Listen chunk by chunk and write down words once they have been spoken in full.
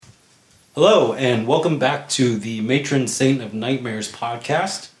Hello, and welcome back to the Matron Saint of Nightmares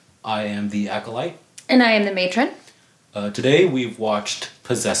podcast. I am the Acolyte. And I am the Matron. Today we've watched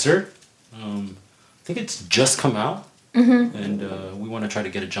Possessor. I think it's just come out. Mm-hmm. And we want to try to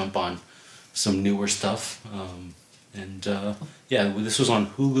get a jump on some newer stuff. This was on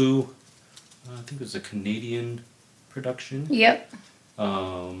Hulu. I think it was a Canadian production. Yep.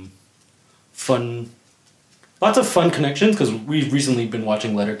 Lots of fun connections, because we've recently been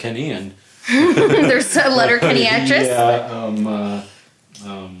watching Letterkenny, and there's a Letterkenny actress. Yeah.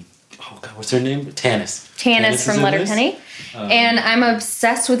 What's her name? Tanis. Tanis from Letterkenny. And I'm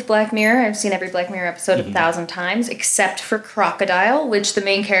obsessed with Black Mirror. I've seen every Black Mirror episode 1,000 times, except for Crocodile, which the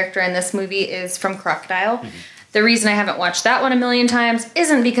main character in this movie is from Crocodile. Mm-hmm. The reason I haven't watched that one 1,000,000 times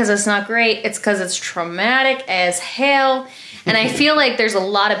isn't because it's not great. It's because it's traumatic as hell. And I feel like there's a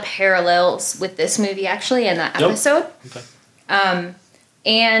lot of parallels with this movie, actually, in that episode. Okay.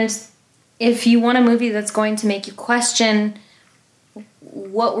 And if you want a movie that's going to make you question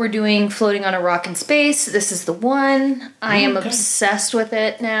what we're doing floating on a rock in space, this is the one. I am obsessed with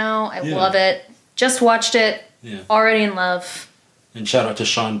it now. I love it. Just watched it. Yeah. Already in love. And shout out to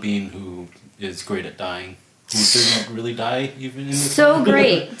Sean Bean, who is great at dying. Who doesn't really die even in this So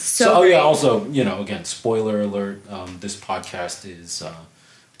great. Great. Also, again, spoiler alert, this podcast is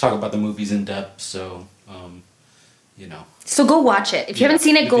talk about the movies in depth, so, So go watch it. If you haven't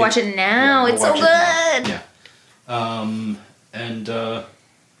seen it, go watch it now. It's so good.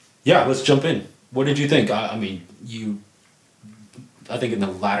 Let's jump in. What did you think? I think in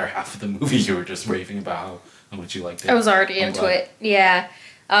the latter half of the movie you were just raving about how much you liked it. I was already into it. Yeah.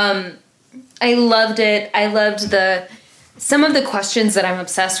 I loved it. I loved some of the questions that I'm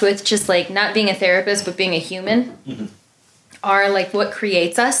obsessed with, just like not being a therapist, but being a human, are like what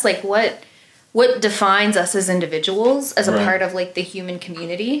creates us, like what defines us as individuals, as a part of like the human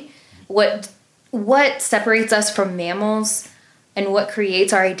community, what separates us from mammals, and what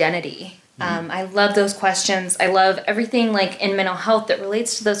creates our identity. I love those questions. I love everything like in mental health that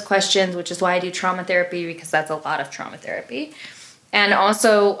relates to those questions, which is why I do trauma therapy, because that's a lot of trauma therapy. And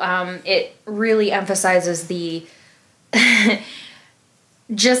also, it really emphasizes the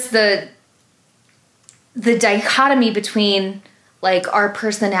dichotomy between like our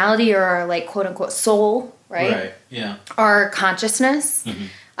personality, or our like quote unquote soul, right? Right. Yeah. Our consciousness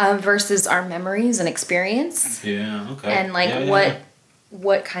versus our memories and experience. Yeah. Okay. And like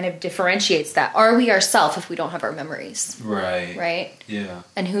what kind of differentiates that? Are we ourself if we don't have our memories? Right. Right. Yeah.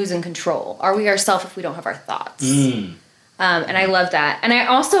 And who's in control? Are we ourself if we don't have our thoughts? And I love that. And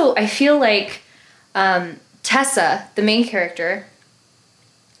I feel like Tessa, the main character,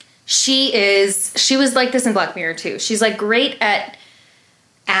 she was like this in Black Mirror too. She's like great at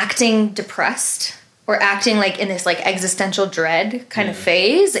acting depressed, or acting like in this like existential dread kind of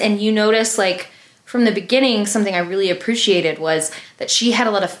phase. And you notice like from the beginning, something I really appreciated was that she had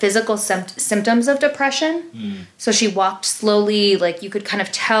a lot of physical symptoms of depression. So she walked slowly, like you could kind of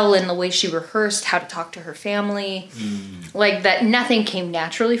tell in the way she rehearsed how to talk to her family, like that nothing came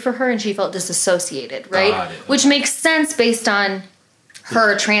naturally for her, and she felt disassociated, right? Which makes sense based on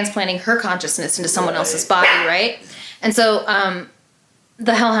her transplanting her consciousness into someone else's body, right? And so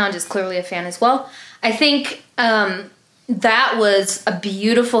the Hellhound is clearly a fan as well. I think that was a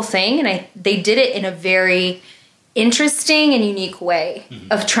beautiful thing, and they did it in a very interesting and unique way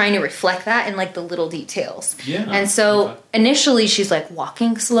of trying to reflect that in like the little details. Yeah. And so initially she's like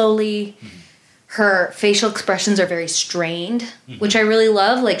walking slowly. Her facial expressions are very strained, which I really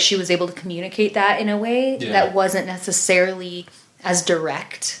love. Like she was able to communicate that in a way that wasn't necessarily as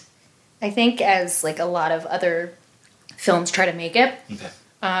direct, I think, as like a lot of other films try to make it. Okay.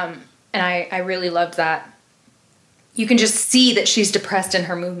 And I really loved that. You can just see that she's depressed in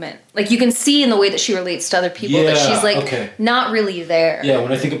her movement. Like, you can see in the way that she relates to other people that she's, like, not really there. Yeah,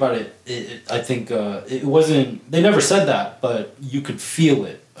 when I think about it, I think it wasn't... They never said that, but you could feel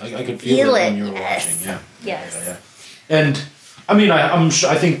it. I could feel it when you were watching. Yeah. Yes. Yeah. And, I mean, I'm sure...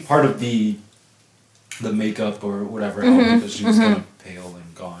 I think part of the makeup or whatever helped, because she was kind of pale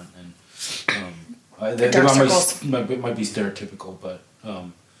and gaunt. And dark circles. Might be stereotypical, but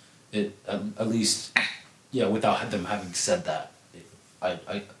it at least... Yeah, without them having said that, I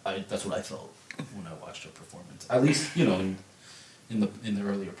that's what I felt when I watched her performance. At least, in the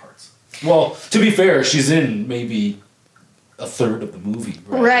earlier parts. Well, to be fair, she's in maybe a third of the movie.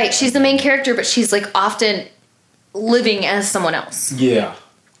 Right. She's the main character, but she's like often living as someone else. Yeah.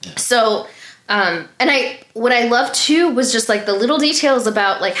 So, what I loved too was just like the little details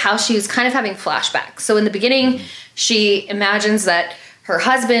about like how she was kind of having flashbacks. So in the beginning, she imagines that her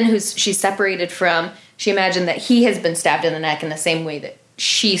husband, who she's separated from, she imagined that he has been stabbed in the neck in the same way that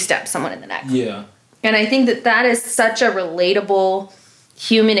she stabbed someone in the neck. Yeah. And I think that that is such a relatable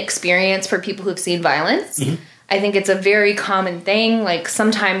human experience for people who've seen violence. Mm-hmm. I think it's a very common thing. Like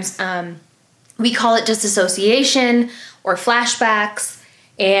sometimes we call it disassociation or flashbacks,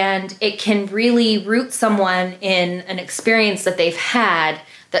 and it can really root someone in an experience that they've had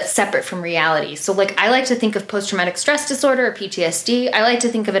that's separate from reality. So like I like to think of post-traumatic stress disorder or PTSD. I like to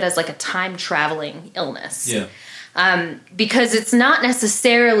think of it as like a time-traveling illness. Yeah. Because it's not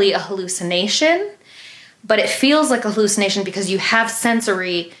necessarily a hallucination, but it feels like a hallucination because you have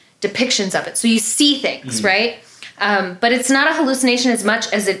sensory depictions of it. So you see things, right? But it's not a hallucination as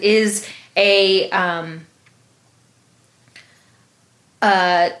much as it is a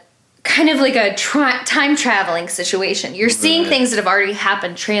kind of like a time traveling situation. You're seeing things that have already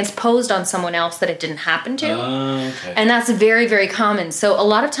happened transposed on someone else that it didn't happen to. Okay. And that's very, very common. So a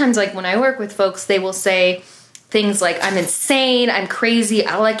lot of times, like when I work with folks, they will say things like, I'm insane, I'm crazy,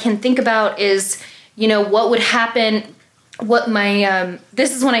 all I can think about is, you know, what would happen, what my,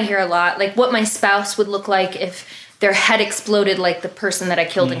 this is when I hear a lot, like what my spouse would look like if their head exploded like the person that I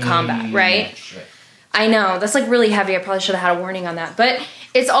killed in combat, right? Sure. I know, that's like really heavy. I probably should have had a warning on that. But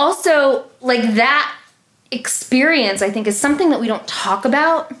it's also like that experience, I think, is something that we don't talk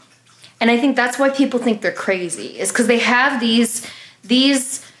about. And I think that's why people think they're crazy, is because they have these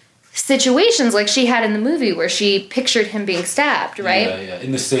situations like she had in the movie where she pictured him being stabbed, right? Yeah,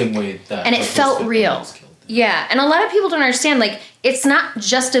 in the same way that... And it felt real. Yeah, and a lot of people don't understand, like, it's not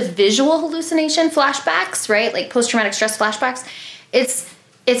just a visual hallucination, flashbacks, right? Like post-traumatic stress flashbacks.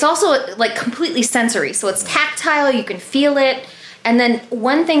 It's also, like, completely sensory. So it's tactile, you can feel it. And then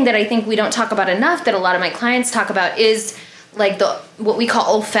one thing that I think we don't talk about enough that a lot of my clients talk about is, like, what we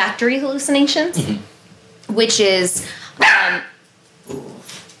call olfactory hallucinations, which is...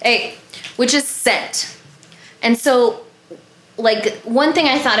 which is scent. And so, like, one thing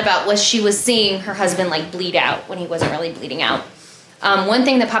I thought about was she was seeing her husband, like, bleed out when he wasn't really bleeding out. One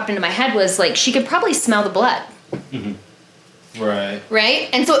thing that popped into my head was, like, she could probably smell the blood. Mm-hmm. Right. Right?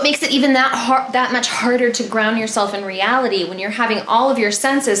 And so it makes it even that much harder to ground yourself in reality when you're having all of your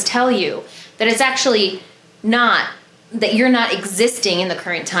senses tell you that it's actually not, that you're not existing in the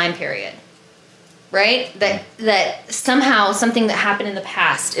current time period. Right? That somehow something that happened in the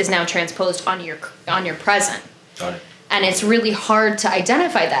past is now transposed on your present. Got it. And it's really hard to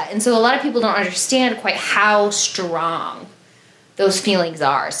identify that. And so a lot of people don't understand quite how strong those feelings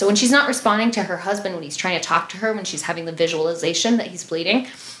are. So when she's not responding to her husband when he's trying to talk to her, when she's having the visualization that he's bleeding,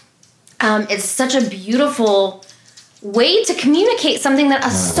 it's such a beautiful way to communicate something that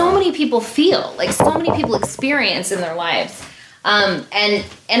so many people feel, like so many people experience in their lives.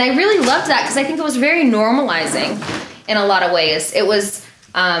 And I really loved that because I think it was very normalizing in a lot of ways. It was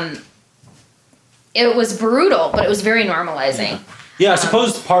brutal, but it was very normalizing. Yeah, I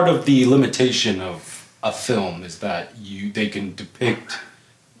suppose part of the limitation of a film is that they can depict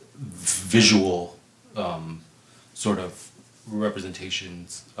visual sort of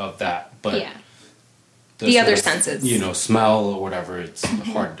representations of that, but the other senses, you know, smell or whatever, it's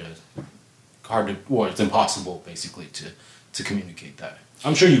hard to, or it's impossible basically to communicate that.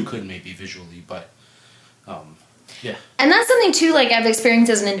 I'm sure you could maybe visually, but yeah. And that's something too, like I've experienced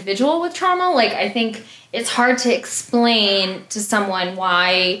as an individual with trauma. Like I think it's hard to explain to someone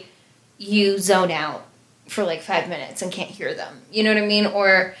why you zone out for like 5 minutes and can't hear them. You know what I mean?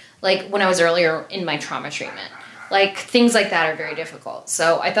 Or like when I was earlier in my trauma treatment, like things like that are very difficult.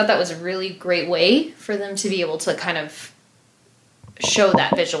 So I thought that was a really great way for them to be able to kind of show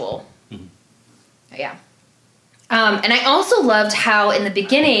that visual. Mm-hmm. Yeah. And I also loved how in the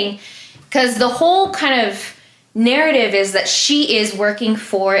beginning, because the whole kind of narrative is that she is working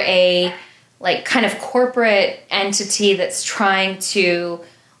for a like kind of corporate entity that's trying to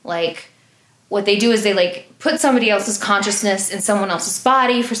like, what they do is they like put somebody else's consciousness in someone else's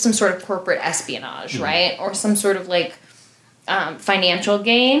body for some sort of corporate espionage, right? Or some sort of like financial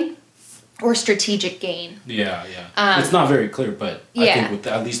gain or strategic gain. Yeah. It's not very clear, but I think with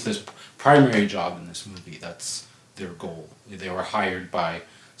at least this primary job in this movie, that's their goal. They were hired by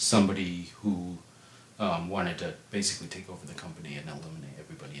somebody who wanted to basically take over the company and eliminate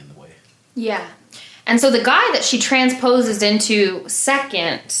everybody in the way. Yeah. And so the guy that she transposes into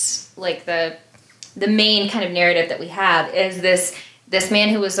second, like the main kind of narrative that we have is this man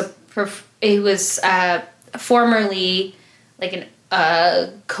who was formerly like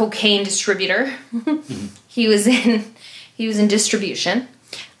a cocaine distributor. Mm-hmm. He was in distribution,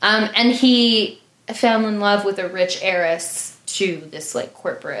 and he fell in love with a rich heiress to this like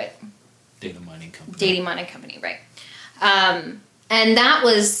corporate data mining company, right? And that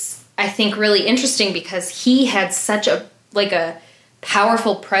was, I think, really interesting because he had such a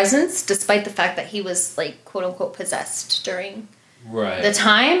powerful presence, despite the fact that he was like quote unquote possessed during the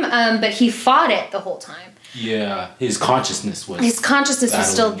time. But he fought it the whole time. Yeah, his consciousness was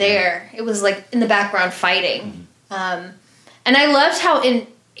still there. It was like in the background fighting. And I loved how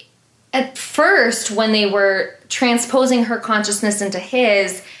at first when they were transposing her consciousness into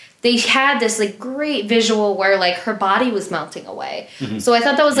his, they had this like great visual where like her body was melting away. So I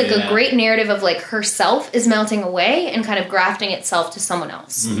thought that was like a great narrative of like herself is melting away and kind of grafting itself to someone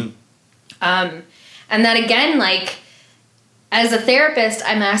else. And that again, like as a therapist,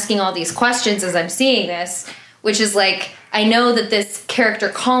 I'm asking all these questions as I'm seeing this, which is like, I know that this character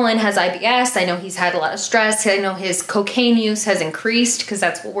Colin has IBS. I know he's had a lot of stress. I know his cocaine use has increased because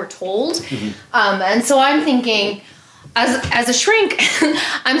that's what we're told. And so I'm thinking, as a shrink,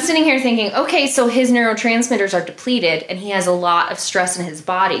 I'm sitting here thinking, okay, so his neurotransmitters are depleted and he has a lot of stress in his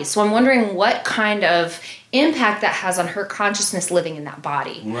body. So I'm wondering what kind of impact that has on her consciousness living in that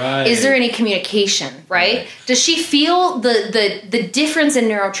body. Right. Is there any communication, right? Does she feel the difference in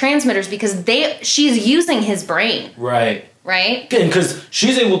neurotransmitters because she's using his brain? Right. Right? Because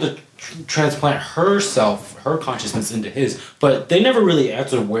she's able to transplant her consciousness into his, but they never really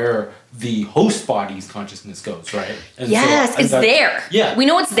answer where the host body's consciousness goes, right? And yes, it's there. Yeah. We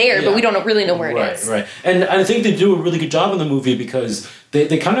know it's there, but we don't really know where it is. Right. And I think they do a really good job in the movie because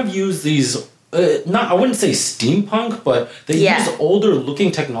they kind of use these, I wouldn't say steampunk, but they use older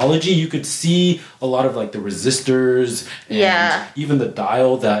looking technology. You could see a lot of like the resistors and even the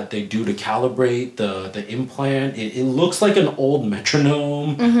dial that they do to calibrate the implant. It looks like an old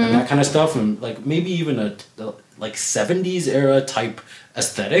metronome and that kind of stuff, and like maybe even a like 70s era type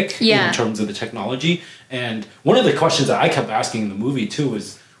aesthetic in terms of the technology. And one of the questions that I kept asking in the movie too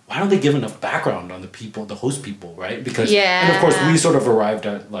is, why don't they give enough background on the host people, right? Because and of course we sort of arrived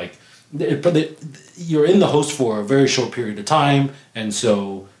at like, you're in the host for a very short period of time, and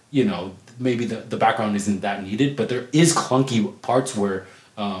so maybe the background isn't that needed, but there is clunky parts where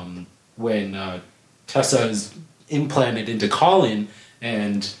when Tessa is implanted into Colin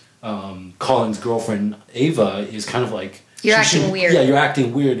and Colin's girlfriend Ava is kind of like, you're acting weird. Yeah, you're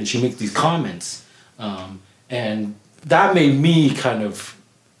acting weird, and she makes these comments, and that made me kind of,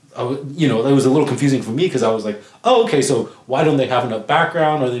 that was a little confusing for me because I was like, oh, okay, so why don't they have enough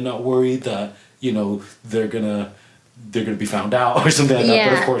background? Are they not worried that they're gonna be found out or something like that?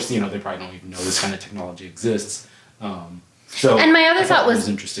 But of course, they probably don't even know this kind of technology exists. So and my other thought was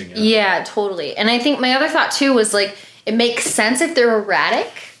interesting. Yeah, totally. And I think my other thought too was like, it makes sense if they're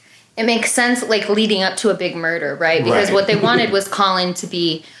erratic. It makes sense, like, leading up to a big murder, right? Because what they wanted was Colin to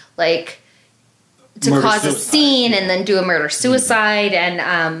be, like, to cause a scene and then do a murder-suicide,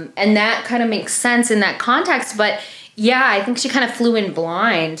 and that kind of makes sense in that context. But, yeah, I think she kind of flew in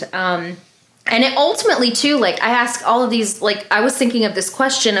blind. And it ultimately, too, like, I ask all of these, like, I was thinking of this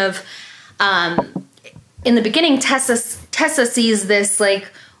question of, in the beginning, Tessa sees this,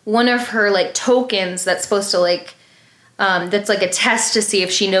 like, one of her, like, tokens that's supposed to, like, that's like a test to see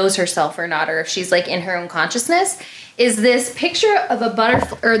if she knows herself or not, or if she's like in her own consciousness, is this picture of a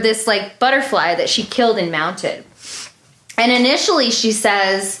butterfly, or this like butterfly that she killed and mounted. And initially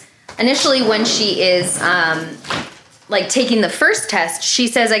when she is like taking the first test, she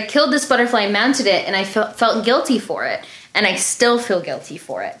says, I killed this butterfly and mounted it, and I felt guilty for it, and I still feel guilty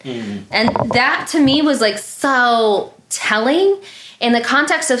for it. And that to me was like so telling in the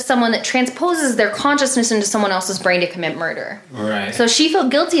context of someone that transposes their consciousness into someone else's brain to commit murder. Right. So she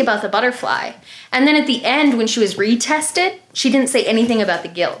felt guilty about the butterfly. And then at the end, when she was retested, she didn't say anything about the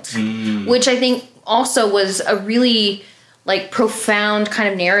guilt, which I think also was a really like profound kind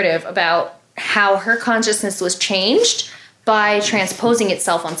of narrative about how her consciousness was changed by transposing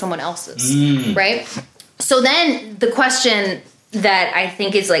itself on someone else's, right? So then the question that I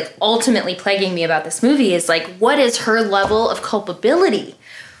think is like ultimately plaguing me about this movie is like, what is her level of culpability,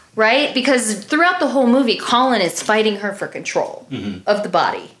 right? Because throughout the whole movie, Colin is fighting her for control of the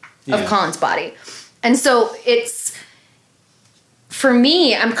body, of Colin's body. And so it's, for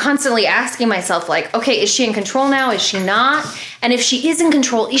me, I'm constantly asking myself like, okay, is she in control now? Is she not? And if she is in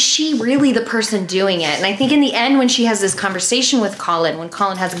control, is she really the person doing it? And I think in the end, when she has this conversation with Colin, when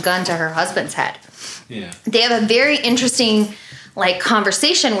Colin has a gun to her husband's head, they have a very interesting like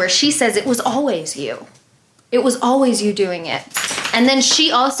conversation where she says, it was always you. It was always you doing it. And then she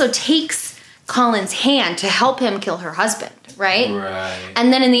also takes Colin's hand to help him kill her husband, right? Right.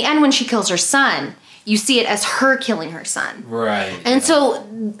 And then in the end, when she kills her son, you see it as her killing her son. Right. And so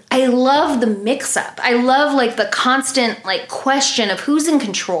I love the mix-up. I love like the constant like question of who's in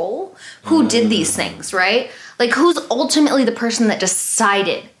control, who did these things, right? Like who's ultimately the person that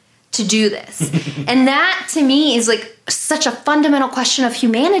decided to do this? And that to me is like such a fundamental question of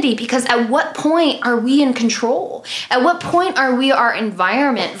humanity, because at what point are we in control? At what point are we our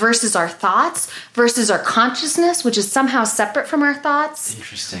environment versus our thoughts versus our consciousness, which is somehow separate from our thoughts?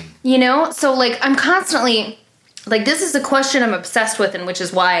 Interesting. You know? So like I'm constantly like, this is a question I'm obsessed with, and which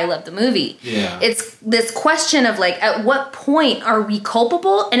is why I love the movie. Yeah. It's this question of like, at what point are we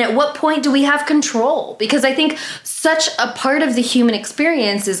culpable, and at what point do we have control? Because I think such a part of the human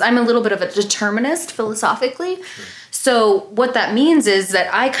experience is, I'm a little bit of a determinist philosophically. Sure. So what that means is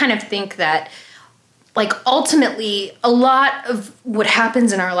that I kind of think that, like, ultimately, a lot of what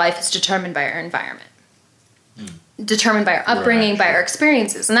happens in our life is determined by our environment. Determined by our upbringing, by our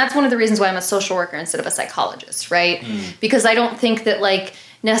experiences. And that's one of the reasons why I'm a social worker instead of a psychologist, right? Because I don't think that, like,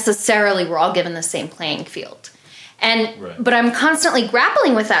 necessarily we're all given the same playing field. And but I'm constantly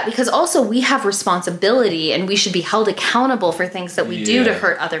grappling with that, because also we have responsibility and we should be held accountable for things that we do to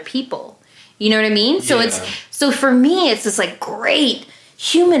hurt other people. You know what I mean? So so for me, it's this like great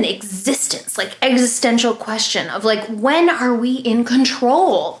human existence, like existential question of like, when are we in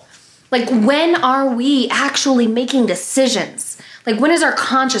control? Like, when are we actually making decisions? Like, when is our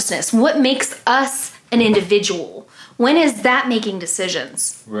consciousness? What makes us an individual? When is that making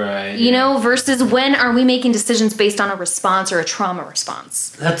decisions? Right. You know, versus when are we making decisions based on a response or a trauma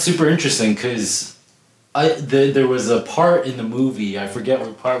response? That's super interesting, because there was a part in the movie, I forget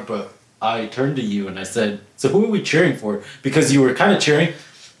what part, but I turned to you and I said, so who are we cheering for? Because you were kind of cheering.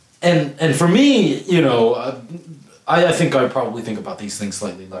 And for me, you know, I think I probably think about these things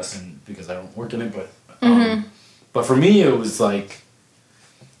slightly less because I don't work in it, but for me it was like,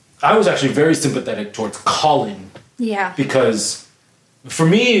 I was actually very sympathetic towards Colin. Yeah. Because for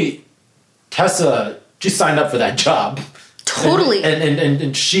me, Tessa just signed up for that job. Totally.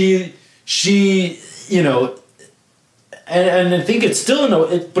 And she you know, and I think it's still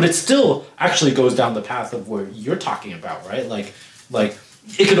but it still actually goes down the path of where you're talking about, right? Like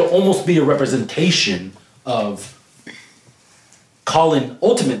it could almost be a representation of Colin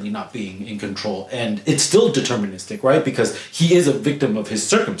ultimately not being in control, and it's still deterministic, right? Because he is a victim of his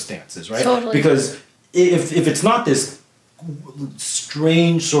circumstances, right? Totally. Because if it's not this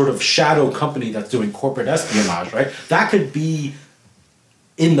strange sort of shadow company that's doing corporate espionage, right? That could be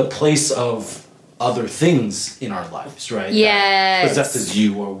in the place of other things in our lives, right? Yes. That possesses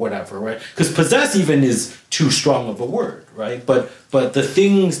you or whatever, right? Because possess even is too strong of a word, right? But the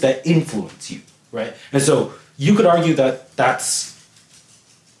things that influence you, right? And so you could argue that that's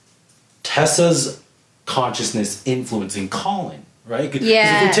Tessa's consciousness influencing Colin, right? Because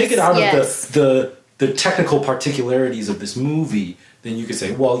if we take it out of the technical particularities of this movie, then you could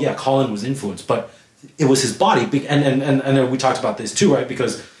say, well, yeah, Colin was influenced, but it was his body. And we talked about this too, right?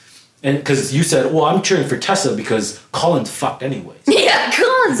 Because you said, well, I'm cheering for Tessa because Colin's fucked anyways. Yeah,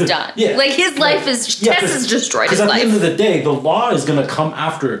 Colin's done. Yeah. Like, his life is... Tessa's destroyed his life. Because at the end of the day, the law is going to come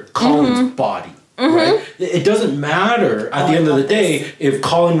after Colin's body. Right? It doesn't matter at the end of the day if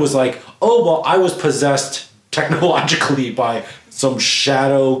Colin was like, oh, well, I was possessed technologically by some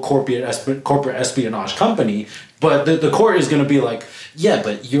shadow corporate espionage company, but the court is going to be like, yeah,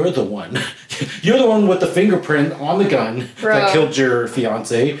 but you're the one. You're the one with the fingerprint on the gun that killed your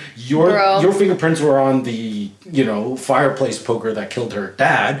fiance. Your fingerprints were on the, you know, fireplace poker that killed her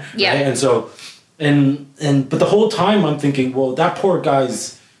dad. Yeah. Right? And so, but the whole time I'm thinking, well, that poor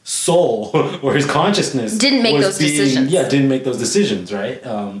guy's soul or his consciousness didn't make those decisions. Yeah, didn't make those decisions, right?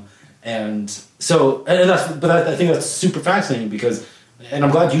 I think that's super fascinating because, and I'm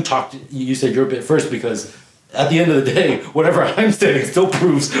glad you said your bit first, because at the end of the day, whatever I'm saying still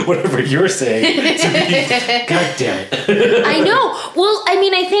proves whatever you're saying. God damn it. I know. Well, I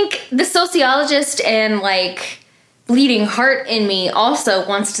mean, I think the sociologist and like bleeding heart in me also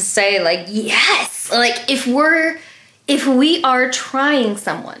wants to say like, yes, like if we are trying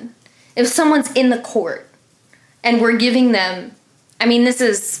someone, if someone's in the court and we're giving them, I mean, this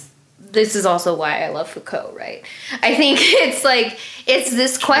is also why I love Foucault, right? I think it's like, it's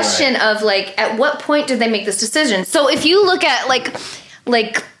this question of like, at what point did they make this decision? So if you look at like,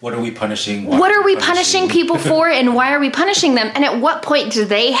 what are we punishing? What are we punishing people for, and why are we punishing them? And at what point do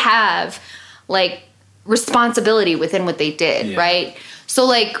they have like responsibility within what they did, right? So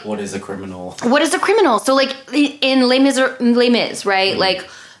like, what is a criminal? So like in Les Mis, right? Like,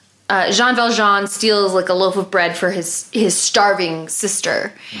 Jean Valjean steals like a loaf of bread for his starving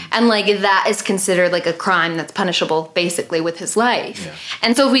sister, and like that is considered like a crime that's punishable basically with his life. Yeah.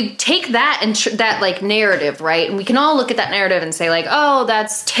 And so if we take that and that like narrative, right, and we can all look at that narrative and say like, oh,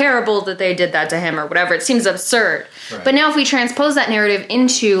 that's terrible that they did that to him or whatever. It seems absurd. Right. But now if we transpose that narrative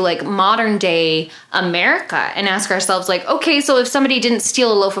into like modern day America and ask ourselves like, okay, so if somebody didn't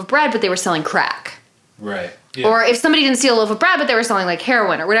steal a loaf of bread but they were selling crack, right. Yeah. Or if somebody didn't steal a loaf of bread, but they were selling like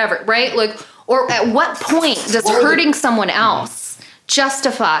heroin or whatever, right? Like, or at what point does hurting someone else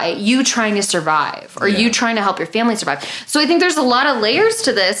justify you trying to survive or you trying to help your family survive? So I think there's a lot of layers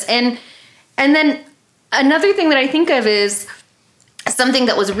to this. And then another thing that I think of is something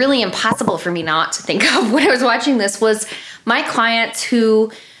that was really impossible for me not to think of when I was watching this was my clients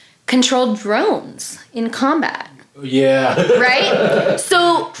who controlled drones in combat. Yeah. Right?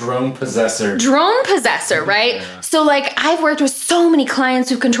 So drone possessor, right? Yeah. So like I've worked with so many clients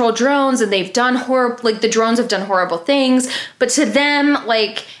who control drones and they've done the drones have done horrible things, but to them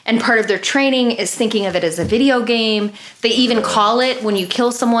like, and part of their training is thinking of it as a video game. They even call it when you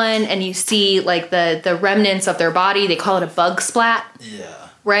kill someone and you see like the remnants of their body, they call it a bug splat. Yeah.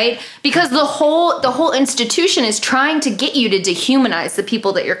 Right? Because the whole institution is trying to get you to dehumanize the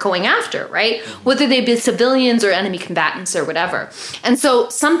people that you're going after, right? Mm-hmm. Whether they be civilians or enemy combatants or whatever. And so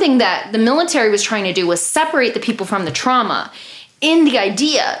something that the military was trying to do was separate the people from the trauma in the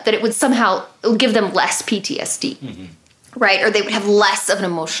idea that it would somehow give them less PTSD. Mm-hmm. Right? Or they would have less of an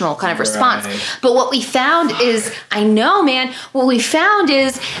emotional kind of response. Right. But what we found is, I know, man, what we found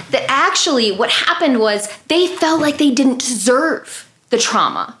is that actually what happened was they felt like they didn't deserve the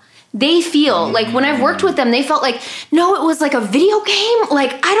trauma. They feel like when I've worked with them, they felt like, no, it was like a video game.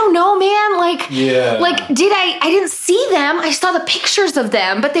 Like, I don't know, man. Like, I didn't see them. I saw the pictures of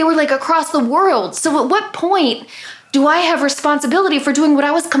them, but they were like across the world. So at what point do I have responsibility for doing what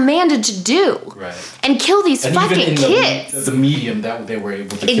I was commanded to do? Right. And kill these fucking kids? The medium that they were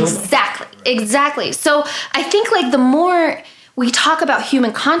able to kill them. Exactly. So I think like the more we talk about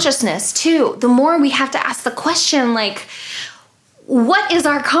human consciousness too, the more we have to ask the question like, what is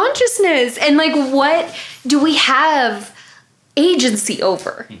our consciousness? And like, what do we have agency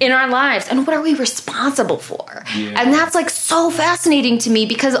over in our lives? And what are we responsible for? Yeah. And that's like so fascinating to me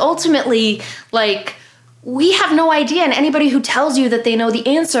because ultimately, like, we have no idea. And anybody who tells you that they know the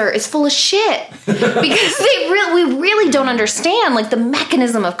answer is full of shit because we really don't understand like the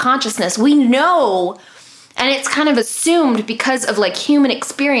mechanism of consciousness. We know, and it's kind of assumed because of like human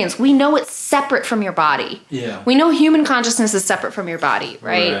experience. We know it's separate from your body. Yeah. We know human consciousness is separate from your body,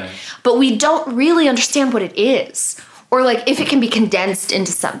 right? But we don't really understand what it is or like if it can be condensed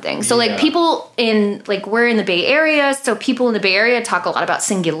into something. So like people in like we're in the Bay Area, so people in the Bay Area talk a lot about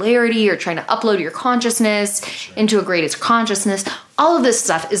singularity or trying to upload your consciousness into a greatest consciousness. All of this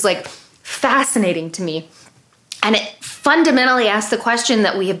stuff is like fascinating to me. And it fundamentally asks the question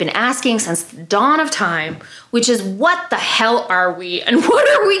that we have been asking since the dawn of time, which is what the hell are we and what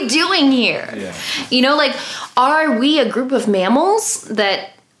are we doing here? Yeah. You know, like, are we a group of mammals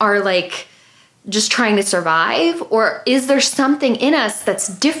that are like just trying to survive? Or is there something in us that's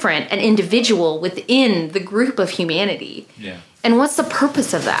different and individual within the group of humanity? Yeah. And what's the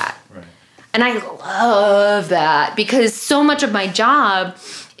purpose of that? Right. And I love that because so much of my job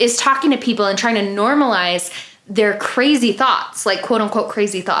is talking to people and trying to normalize their crazy thoughts, like quote unquote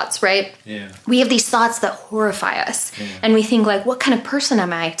crazy thoughts, right? Yeah. We have these thoughts that horrify us. Yeah. And we think like, what kind of person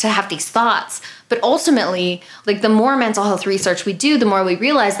am I to have these thoughts? But ultimately, like the more mental health research we do, the more we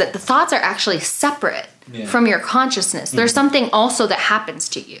realize that the thoughts are actually separate from your consciousness. Mm-hmm. There's something also that happens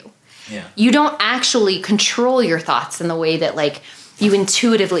to you. Yeah. You don't actually control your thoughts in the way that like you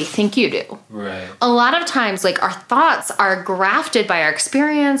intuitively think you do. Right. A lot of times, like our thoughts are grafted by our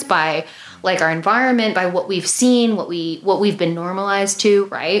experience, by like our environment, by what we've seen, what we've been normalized to,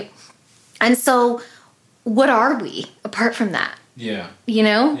 right? And so what are we apart from that? Yeah. You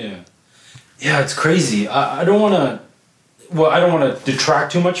know? Yeah. Yeah, it's crazy. I don't want to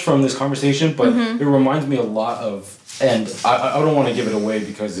detract too much from this conversation, but it reminds me a lot of, and I don't want to give it away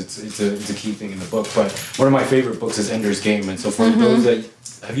because it's a key thing in the book, but one of my favorite books is Ender's Game. And so for those that,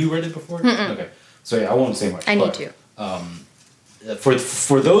 have you read it before? Mm-mm. Okay. So yeah, I won't say much. I need to.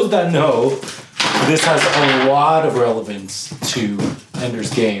 For those that know, this has a lot of relevance to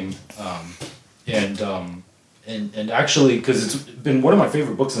Ender's Game, and actually because it's been one of my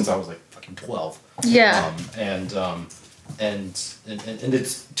favorite books since I was like fucking 12. Yeah. And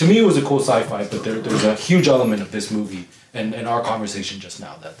it's, to me it was a cool sci-fi, but there's a huge element of this movie and our conversation just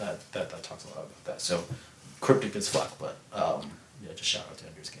now that talks a lot about that. So cryptic as fuck, but yeah, just shout out to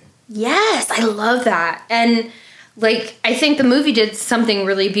Ender's Game. Yes, I love that. And like, I think the movie did something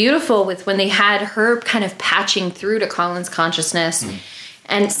really beautiful with when they had her kind of patching through to Colin's consciousness.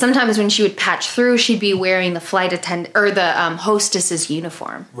 And sometimes when she would patch through, she'd be wearing the flight attendant or the hostess's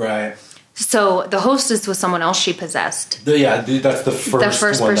uniform. Right. So the hostess was someone else she possessed. That's the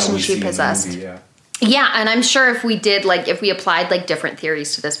first one person that we she see possessed. in the movie, Yeah, and I'm sure if we did, like, if we applied, like, different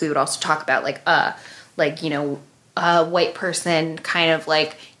theories to this, we would also talk about, like, you know, a white person kind of,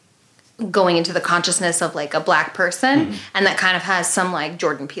 like, going into the consciousness of, like, a black person, and that kind of has some, like,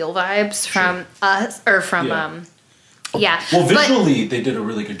 Jordan Peele vibes from us, or from, yeah. Well, visually, they did a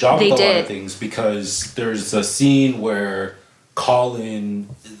really good job with a lot did. of things, because there's a scene where Colin,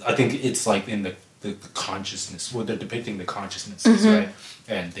 I think it's, like, in the consciousness, where they're depicting the consciousnesses, right?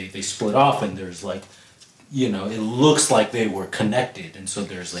 And they split off, and there's, like, you know, it looks like they were connected, and so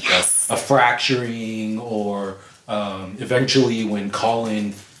there's, like, a fracturing, or eventually when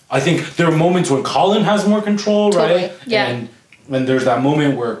Colin, I think there are moments when Colin has more control, Totally. right? Yeah. And there's that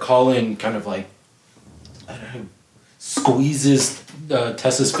moment where Colin kind of, like, I don't know, squeezes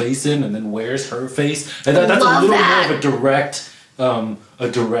Tessa's face in and then wears her face, and that's Love a little that. more of a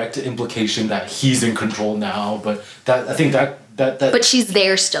direct implication that he's in control now. But that, I think that But she's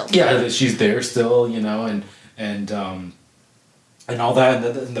there still. yeah, that she's there still, you know, and all that,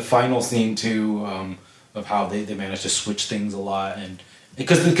 and the final scene too, of how they managed to switch things a lot, and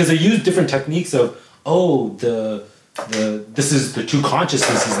because they use different techniques of this is the two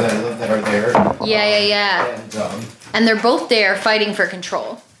consciousnesses that are there. Yeah. And they're both there fighting for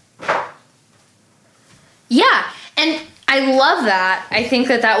control. Yeah, and I love that. I think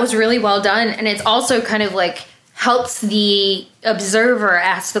that was really well done, and it's also kind of like helps the observer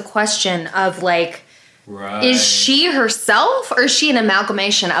ask the question of, like, Right. is she herself, or is she an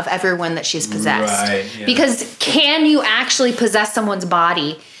amalgamation of everyone that she's possessed? Right, yeah. Because can you actually possess someone's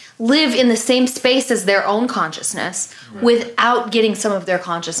body, live in the same space as their own consciousness, without getting some of their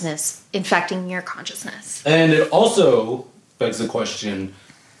consciousness infecting your consciousness? And it also begs the question,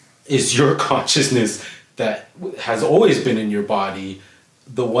 is your consciousness that has always been in your body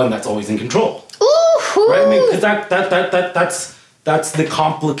the one that's always in control? Ooh, Right? I mean, 'cause that's the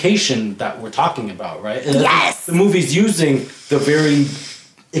complication that we're talking about, right? And Yes! the movie's using the very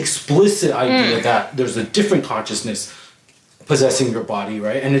explicit idea that there's a different consciousness possessing your body,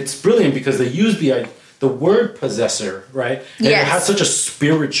 right? And it's brilliant because they use the word possessor, right? And Yes. it has such a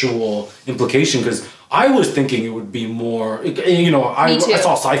spiritual implication, because I was thinking it would be more, you know, I Me too.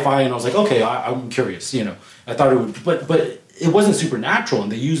 saw sci-fi and I was like, okay, I'm curious, you know. I thought it would, but it wasn't supernatural,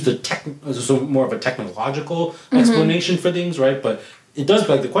 and they used so more of a technological explanation for things, right? But it does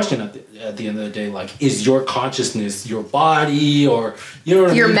beg the question at the end of the day, like, is your consciousness your body, or, you know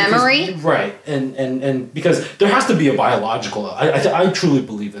what I Your mean? memory? Because, right, and because there has to be a biological, I truly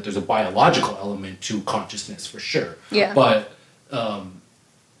believe that there's a biological element to consciousness for sure. Yeah. But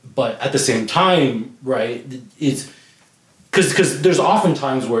at the same time, right, it's because there's often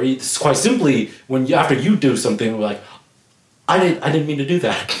times where it's quite simply after you do something, we're like, I didn't mean to do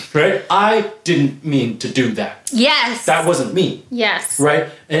that, right? I didn't mean to do that. Yes. That wasn't me, Yes. right?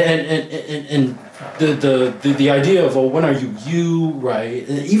 And the idea of, well, when are you, right?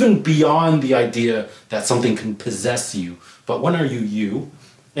 Even beyond the idea that something can possess you, but when are you?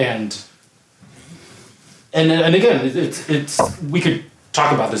 And again, it's we could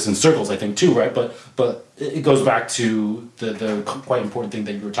talk about this in circles, I think, too, right? But it goes back to the quite important thing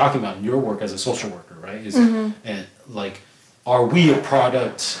that you were talking about in your work as a social worker, right? Is and like, are we a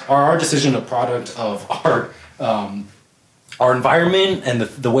product? Are our decision a product of our environment and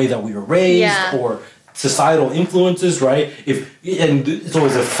the way that we were raised, or societal influences, right? And it's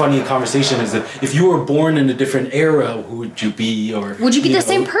always a funny conversation, is that if you were born in a different era, who would you be? Or would you be the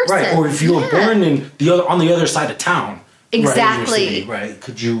same person? Right? Or if you were born in on the other side of town, exactly, right, in your city, right?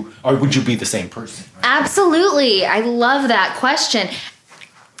 Could you, or would you be the same person? Right? Absolutely. I love that question.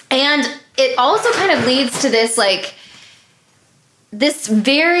 And it also kind of leads to this, like, this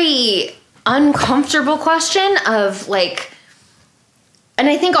very uncomfortable question of, like, and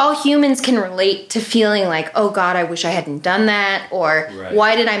I think all humans can relate to feeling like, oh God, I wish I hadn't done that, or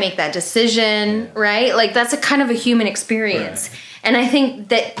why did I make that decision, right? Like, that's a kind of a human experience. Right. And I think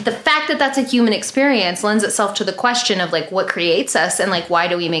that the fact that that's a human experience lends itself to the question of, like, what creates us, and, like, why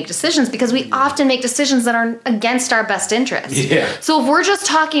do we make decisions? Because we often make decisions that are against our best interests. Yeah. So if we're just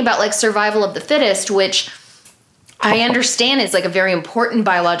talking about, like, survival of the fittest, which I understand is, like, a very important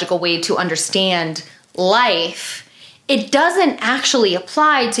biological way to understand life, it doesn't actually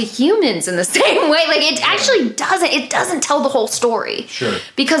apply to humans in the same way. Like, it actually doesn't. It doesn't tell the whole story. Sure.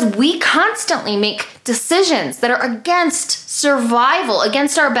 Because we constantly make decisions that are against survival,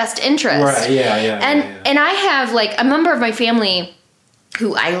 against our best interest. Right, And I have, like, a member of my family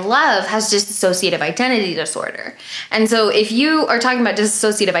who I love has dissociative identity disorder. And so if you are talking about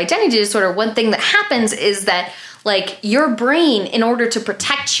dissociative identity disorder, one thing that happens is that, like, your brain, in order to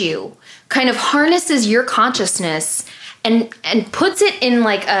protect you, kind of harnesses your consciousness and puts it in,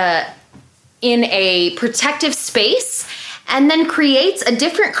 like, in a protective space, and then creates a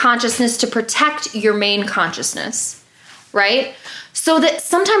different consciousness to protect your main consciousness, right? So that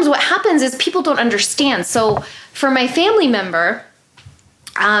sometimes what happens is people don't understand. So for my family member,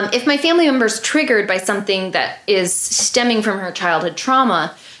 if my family member is triggered by something that is stemming from her childhood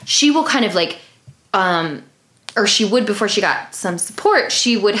trauma, she will kind of, like, or she would before she got some support,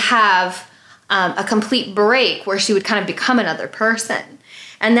 she would have a complete break where she would kind of become another person.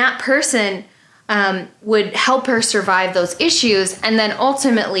 And that person would help her survive those issues. And then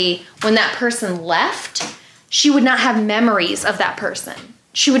ultimately, when that person left, she would not have memories of that person.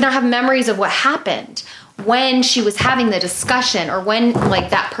 She would not have memories of what happened when she was having the discussion, or when,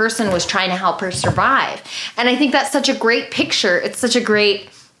 like, that person was trying to help her survive. And I think that's such a great picture. It's such a great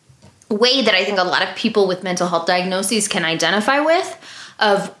way that I think a lot of people with mental health diagnoses can identify with,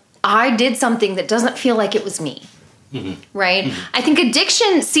 of, I did something that doesn't feel like it was me. Mm-hmm. Right? Mm-hmm. I think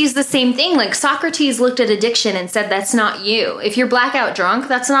addiction sees the same thing. Like, Socrates looked at addiction and said, that's not you. If you're blackout drunk,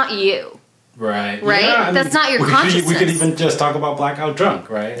 that's not you. Right. Right? Yeah, that's not your consciousness. We could even just talk about blackout drunk,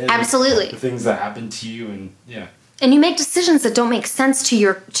 right? And absolutely. The things that happen to you, and yeah. And you make decisions that don't make sense to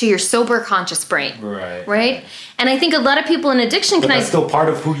your sober conscious brain. Right. Right? And I think a lot of people in addiction that's still part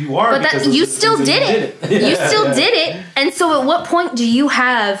of who you are. But that, you still did it. You still did it. And so at what point do you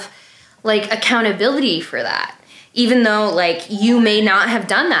have, like, accountability for that? Even though, like, you may not have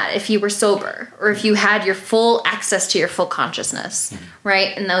done that if you were sober, or if you had your full access to your full consciousness,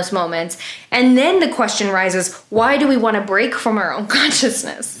 right, in those moments. And then the question rises, why do we want to break from our own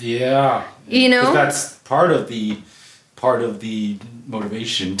consciousness? Yeah. You know? 'Cause that's part of the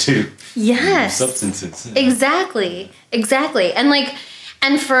motivation to yes. substances. Exactly. And, like,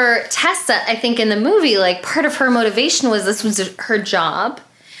 and for Tessa, I think in the movie, like, part of her motivation was this was her job.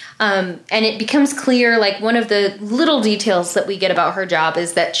 And it becomes clear, like, one of the little details that we get about her job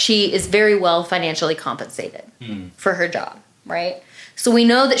is that she is very well financially compensated for her job, right? So we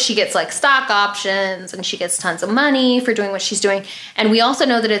know that she gets, like, stock options, and she gets tons of money for doing what she's doing. And we also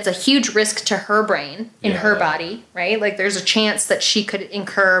know that it's a huge risk to her brain in her body, right? Like, there's a chance that she could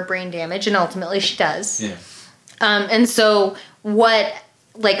incur brain damage, and ultimately she does. Yeah. And so what,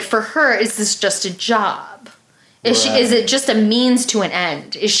 like, for her, is this just a job? Is it just a means to an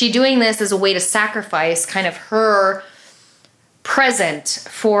end? Is she doing this as a way to sacrifice kind of her present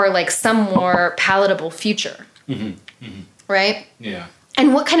for, like, some more palatable future? Mm-hmm. Mm-hmm. Right? Yeah.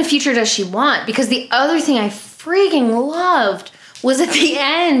 And what kind of future does she want? Because the other thing I freaking loved was at the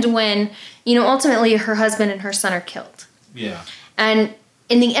end when, you know, ultimately her husband and her son are killed. Yeah. And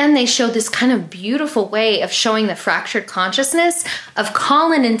in the end, they show this kind of beautiful way of showing the fractured consciousness of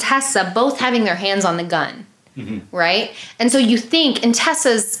Colin and Tessa both having their hands on the gun. Mm-hmm. Right? And so you think, and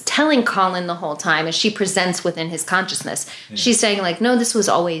Tessa's telling Colin the whole time as she presents within his consciousness, she's saying, like, no, this was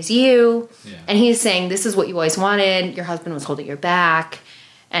always you. Yeah. And he's saying, this is what you always wanted. Your husband was holding your back.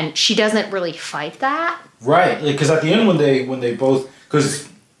 And she doesn't really fight that. Right. Because at the end when they both, because,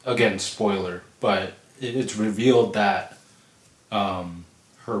 again, spoiler, but it's revealed that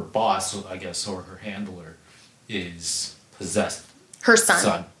her boss, I guess, or her handler is possessed. Her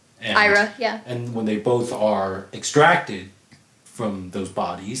son. And, Ira, yeah. And when they both are extracted from those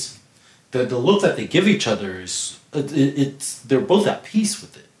bodies, the look that they give each other is they're both at peace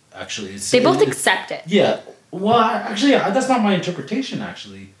with it. Actually, they both accept it. Yeah. Well, actually, that's not my interpretation.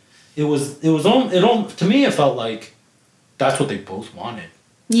 Actually, to me it felt like that's what they both wanted.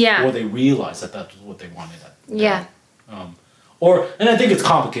 Yeah. Or they realized that that's what they wanted. Yeah. And I think it's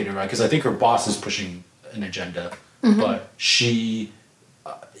complicated, right? Because I think her boss is pushing an agenda, but she.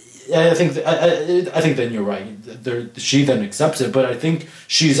 I think then you're right. She then accepts it, but I think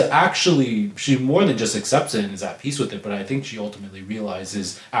she more than just accepts it and is at peace with it. But I think she ultimately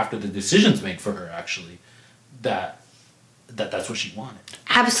realizes after the decisions made for her, actually, that's what she wanted.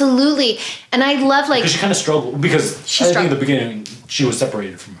 Absolutely, and I love because she kind of struggled because I think in the beginning she was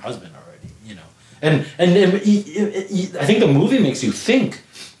separated from her husband already, you know, and I think the movie makes you think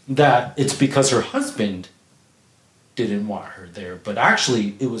that it's because her husband didn't want her there, but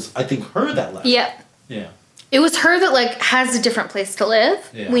actually it was, I think, her that left. Yeah. Yeah. It was her that, like, has a different place to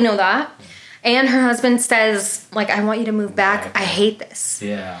live. Yeah. We know that. Yeah. And her husband says, like, I want you to move back. I hate this.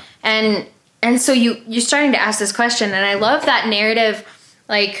 Yeah. And so you're starting to ask this question, and I love that narrative,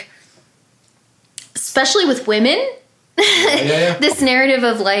 like, especially with women. This narrative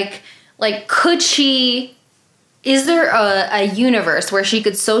of like could she, is there a universe where she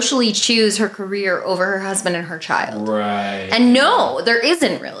could socially choose her career over her husband and her child? Right. And no, there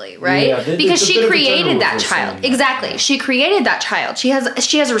isn't really, right? Yeah, because she created that child. Exactly. She created that child. She has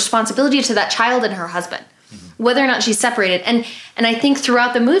a responsibility to that child and her husband, whether or not she's separated. And I think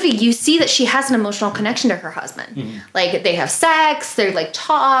throughout the movie, you see that she has an emotional connection to her husband. Like, they have sex, they like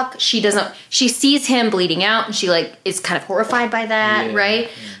talk. She sees him bleeding out, and she like is kind of horrified by that,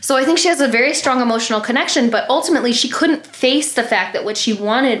 right? So I think she has a very strong emotional connection, but ultimately she couldn't face the fact that what she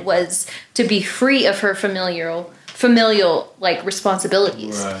wanted was to be free of her familial like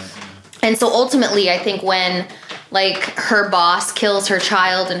responsibilities. Right. And so ultimately, I think when like her boss kills her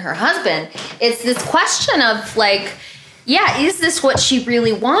child and her husband, it's this question of like, yeah, is this what she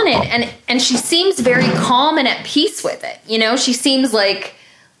really wanted? And she seems very calm and at peace with it. You know, she seems like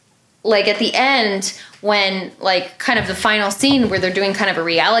at the end when like kind of the final scene where they're doing kind of a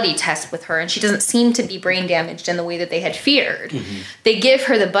reality test with her, and she doesn't seem to be brain damaged in the way that they had feared. They give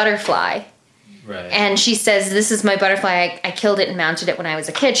her the butterfly. Right. And she says, this is my butterfly. I killed it and mounted it when I was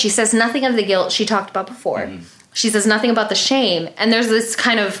a kid. She says nothing of the guilt she talked about before. She says nothing about the shame. And there's this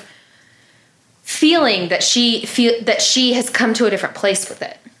kind of feeling that she has come to a different place with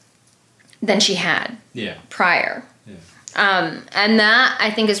it than she had prior. Yeah. And that, I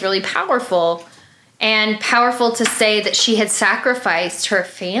think, is really powerful. And powerful to say that she had sacrificed her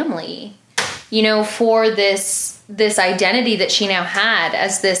family, you know, for this identity that she now had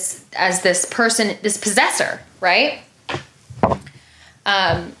as this person, this possessor, right?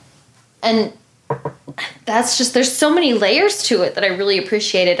 And that's just, there's so many layers to it that I really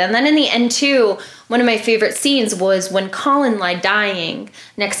appreciated. And then in the end too, one of my favorite scenes was when Colin lied dying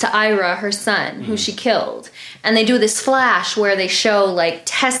next to Ira, her son, who she killed. And they do this flash where they show like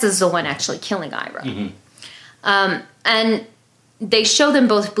Tessa's the one actually killing Ira. And they show them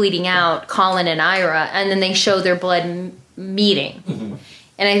both bleeding out, Colin and Ira, and then they show their blood meeting.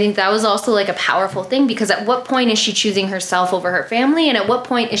 And I think that was also like a powerful thing, because at what point is she choosing herself over her family, and at what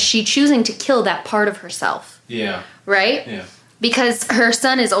point is she choosing to kill that part of herself? Yeah. Right? Yeah. Because her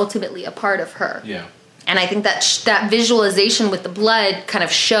son is ultimately a part of her. Yeah. And I think that that visualization with the blood kind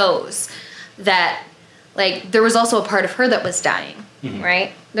of shows that, like, there was also a part of her that was dying,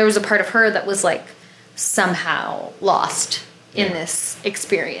 right? There was a part of her that was, like, somehow lost in this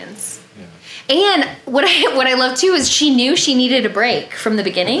experience. And what I love too is she knew she needed a break from the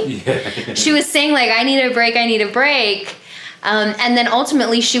beginning. She was saying like, I need a break. And then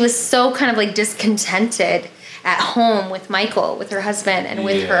ultimately she was so kind of like discontented at home with Michael, with her husband, and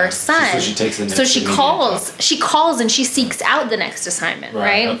with her son. So she takes the next she calls and she seeks out the next assignment,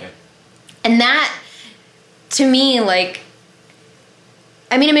 right? Okay. And that, to me, like,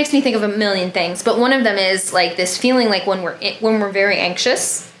 I mean, it makes me think of a million things, but one of them is like this feeling like when we're very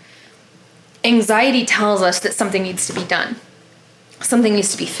anxious, anxiety tells us that something needs to be done. Something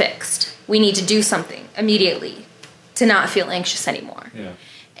needs to be fixed. We need to do something immediately to not feel anxious anymore. Yeah.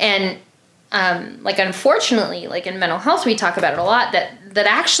 And like, unfortunately, like in mental health, we talk about it a lot, that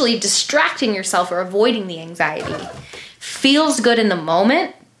actually distracting yourself or avoiding the anxiety feels good in the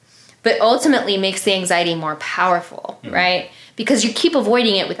moment, but ultimately makes the anxiety more powerful, right? Because you keep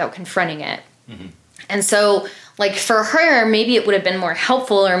avoiding it without confronting it. And so, like, for her, maybe it would have been more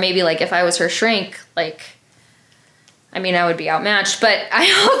helpful, or maybe, like, if I was her shrink, like, I mean, I would be outmatched. But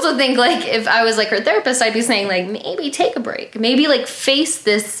I also think, like, if I was, like, her therapist, I'd be saying, like, maybe take a break. Maybe, like, face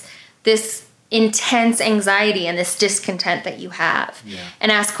this intense anxiety and this discontent that you have. Yeah.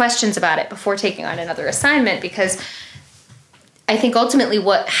 And ask questions about it before taking on another assignment. Because I think ultimately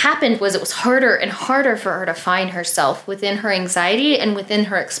what happened was it was harder and harder for her to find herself within her anxiety and within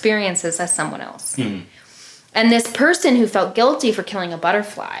her experiences as someone else. And this person who felt guilty for killing a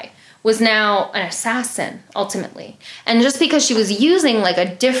butterfly was now an assassin, ultimately. And just because she was using, like,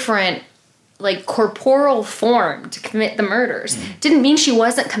 a different, like, corporal form to commit the murders didn't mean she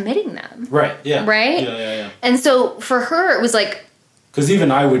wasn't committing them. Right, yeah. Right? Yeah. And so for her, it was like... Because even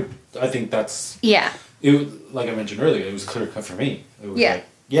I think that's... Yeah. Like I mentioned earlier, it was clear cut for me. It was like,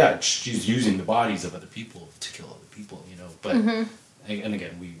 yeah, she's using the bodies of other people to kill other people, you know. But, and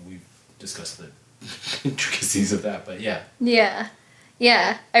again, we've discussed the intricacies of that, but yeah.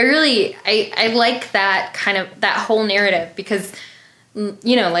 Yeah. I like that kind of, that whole narrative, because,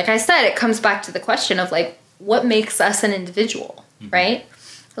 you know, like I said, it comes back to the question of, like, what makes us an individual, right?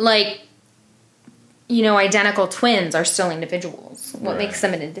 Like, identical twins are still individuals. What Right. makes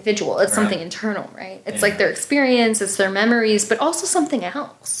them an individual? It's something internal, right? It's like Yeah. their experience, it's their memories, but also something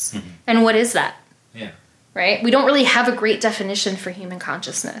else. Mm-hmm. And what is that? Yeah. Right? We don't really have a great definition for human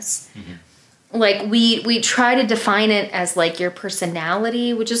consciousness. Like we try to define it as like your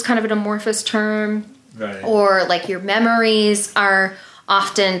personality, which is kind of an amorphous term, Right. or like your memories are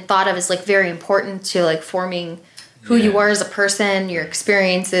often thought of as like very important to like forming who you Yeah. are as a person, your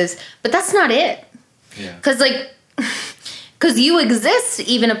experiences, but that's not it. Yeah. Because you exist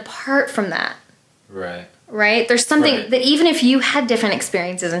even apart from that. Right. Right? There's something Right. that even if you had different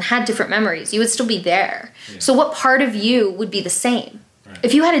experiences and had different memories, you would still be there. Yeah. So what part of you would be the same? Right.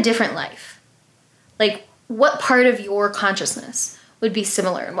 If you had a different life, like what part of your consciousness would be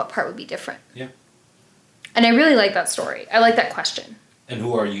similar and what part would be different? Yeah. And I really like that story. I like that question. And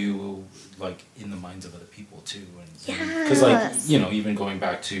who are you, like, in the minds of other people too? Yes. Because, like, even going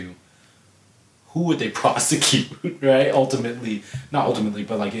back to who would they prosecute, right? Not ultimately,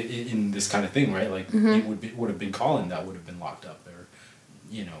 but like in this kind of thing, right? Like it would have been Colin that would have been locked up, or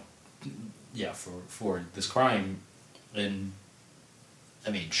for this crime. And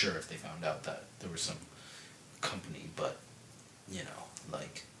I mean, sure, if they found out that there was some company, but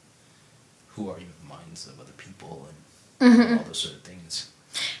like, who are you in the minds of other people and all those sort of things.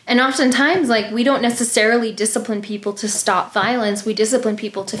 And oftentimes, like, we don't necessarily discipline people to stop violence. We discipline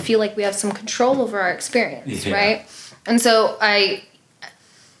people to feel like we have some control over our experience, Yeah. right? And so when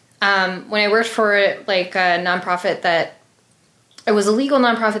I worked for, like, a nonprofit it was a legal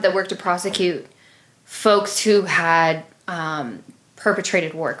nonprofit that worked to prosecute folks who had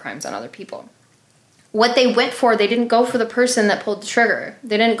perpetrated war crimes on other people. What they went for, they didn't go for the person that pulled the trigger.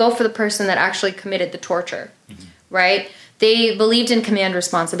 They didn't go for the person that actually committed the torture, right? They believed in command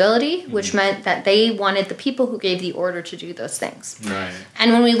responsibility, which meant that they wanted the people who gave the order to do those things. Right.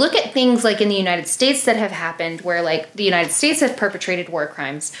 And when we look at things like in the United States that have happened, where like the United States has perpetrated war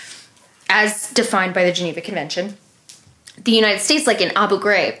crimes as defined by the Geneva Convention, the United States, like in Abu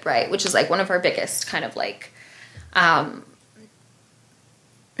Ghraib, right, which is like one of our biggest kind of like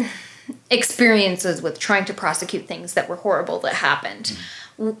experiences with trying to prosecute things that were horrible that happened.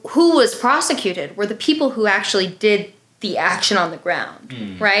 Who was prosecuted were the people who actually did the action on the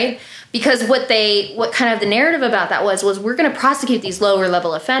ground, right? Because what kind of the narrative about that was we're going to prosecute these lower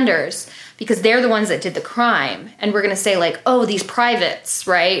level offenders because they're the ones that did the crime, and we're going to say like, oh, these privates,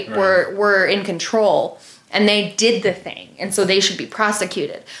 right. were in control and they did the thing, and so they should be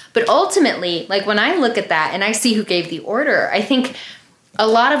prosecuted. But ultimately, like when I look at that and I see who gave the order, I think a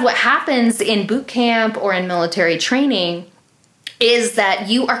lot of what happens in boot camp or in military training is that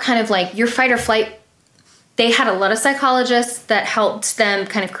you are kind of like your fight or flight. They had a lot of psychologists that helped them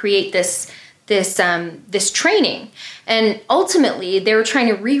kind of create this training. And ultimately, they were trying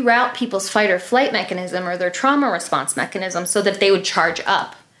to reroute people's fight or flight mechanism or their trauma response mechanism so that they would charge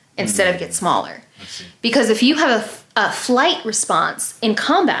up instead of get smaller. Because if you have a flight response in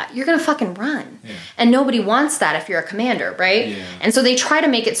combat, you're going to fucking run. Yeah. And nobody wants that if you're a commander, right? Yeah. And so they try to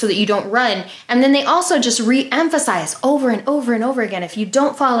make it so that you don't run. And then they also just re-emphasize over and over and over again, if you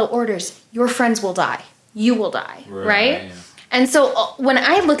don't follow orders, your friends will die. You will die, right? Yeah. And so when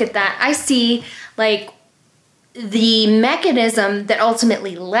I look at that, I see like the mechanism that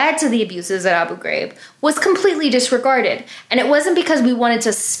ultimately led to the abuses at Abu Ghraib was completely disregarded. And it wasn't because we wanted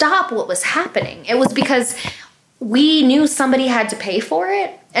to stop what was happening. It was because we knew somebody had to pay for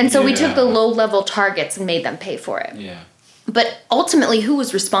it. And so we took the low-level targets and made them pay for it. Yeah. But ultimately, who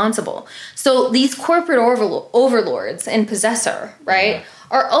was responsible? So these corporate overlords and possessor, right,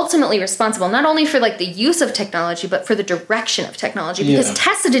 are ultimately responsible not only for like the use of technology, but for the direction of technology. Because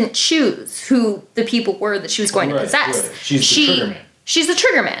Tessa didn't choose who the people were that she was going to possess. Right. She's the trigger man. She's the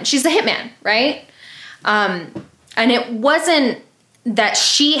trigger man. She's the hitman, right? And it wasn't that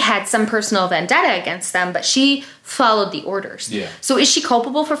she had some personal vendetta against them, but she followed the orders. Yeah. So is she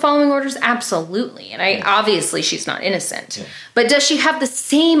culpable for following orders? Absolutely. And obviously she's not innocent. Yeah. But does she have the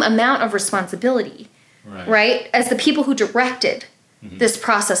same amount of responsibility, right, as the people who directed this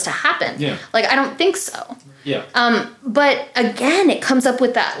process to happen? Yeah. Like, I don't think so. Yeah. But again, it comes up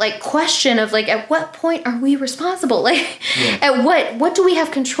with that like question of like, at what point are we responsible? Like, at what do we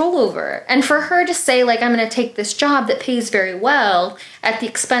have control over? And for her to say like, I'm going to take this job that pays very well at the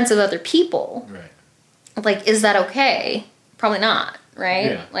expense of other people, like, is that okay? Probably not,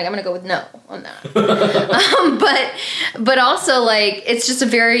 right? Yeah. Like, I'm going to go with no on that. But also like, it's just a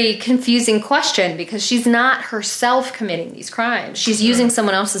very confusing question because she's not herself committing these crimes. She's using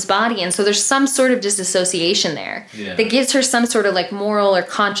someone else's body. And so there's some sort of disassociation there that gives her some sort of like moral or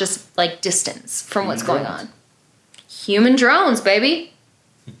conscious like distance from what's going on. Human drones, baby.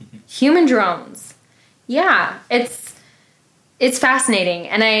 Human drones. Yeah, it's fascinating,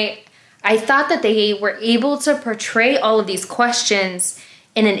 and I thought that they were able to portray all of these questions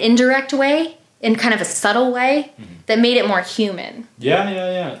in an indirect way, in kind of a subtle way, that made it more human.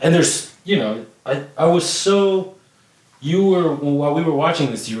 Yeah. And there's, I was so, while we were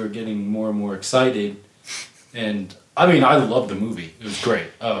watching this, you were getting more and more excited. And I mean, I loved the movie. It was great.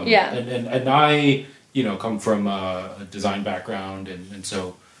 Yeah. And I, come from a design background. And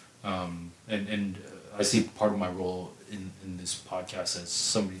so, and I see part of my role in this podcast as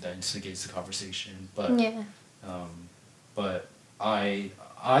somebody that instigates the conversation. But, but I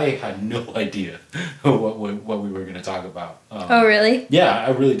had no idea what we were going to talk about. Oh, really? Yeah, I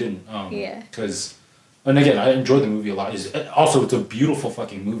really didn't. Because, and again, I enjoyed the movie a lot. Also, it's a beautiful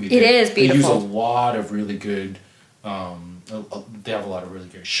fucking movie. It is beautiful. They use a lot of really good. They have a lot of really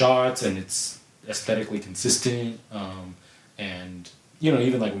great shots, and it's aesthetically consistent. And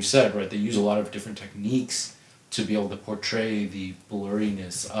even like we said, right, they use a lot of different techniques to be able to portray the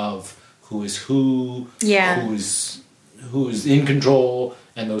blurriness of who is who, who is in control,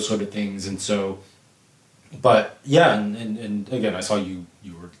 and those sort of things. And so, but yeah, and again, I saw you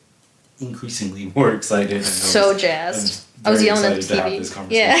were increasingly more excited. And so jazzed. I was yelling at the TV. To have this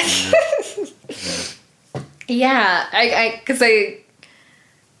conversation. Yeah. Because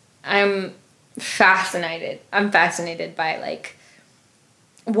I'm fascinated. I'm fascinated by like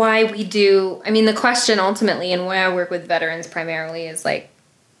why we do. I mean, the question ultimately, and why I work with veterans primarily, is like,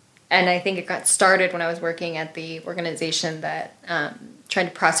 and I think it got started when I was working at the organization that tried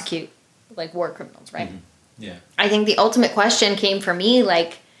to prosecute like war criminals, right? Mm-hmm. Yeah. I think the ultimate question came for me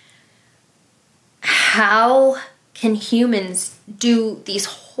like, how can humans do these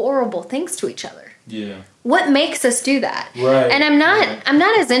horrible things to each other? Yeah. What makes us do that? Right. And I'm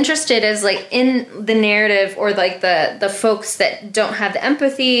not as interested as like in the narrative or like the folks that don't have the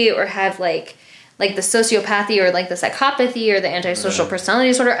empathy or have like the sociopathy or like the psychopathy or the antisocial personality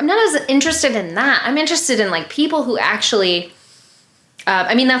disorder. I'm not as interested in that. I'm interested in like people who actually,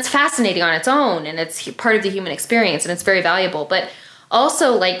 I mean, that's fascinating on its own and it's part of the human experience and it's very valuable, but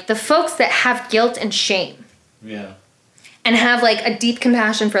also like the folks that have guilt and shame. Yeah. And have like a deep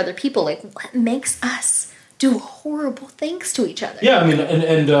compassion for other people. Like what makes us do horrible things to each other? Yeah, I mean,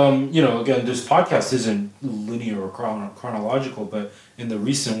 and again, this podcast isn't linear or chronological, but in the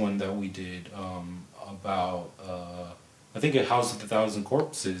recent one that we did about, I think it House of the Thousand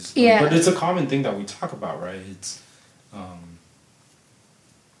Corpses. Yeah. But it's a common thing that we talk about, right? It's,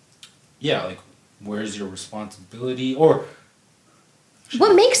 like, where's your responsibility? Or...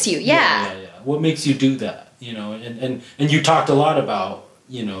 What makes you? Yeah. What makes you do that? And you talked a lot about,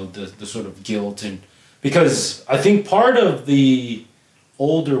 the sort of guilt and... Because I think part of the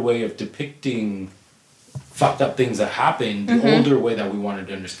older way of depicting fucked up things that happened, the older way that we wanted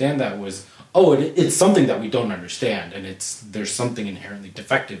to understand that was, it's something that we don't understand, and there's something inherently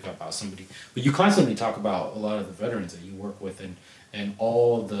defective about somebody. But you constantly talk about a lot of the veterans that you work with, and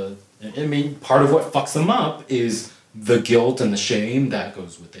all the... I mean, part of what fucks them up is the guilt and the shame that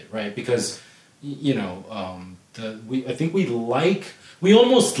goes with it, right? Because, I think we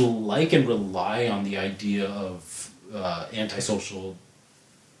almost like and rely on the idea of antisocial.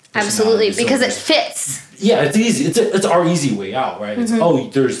 Absolutely, because it fits. Yeah, it's easy. It's our easy way out, right? It's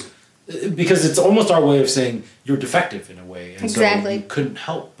because it's almost our way of saying you're defective in a way, and so you couldn't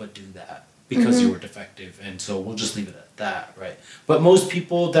help but do that because you were defective, and so we'll just leave it at that, right? But most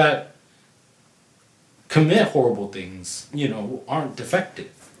people that commit horrible things, aren't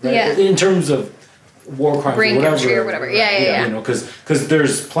defective, right? Yeah. In terms of war crimes or whatever. Yeah. Because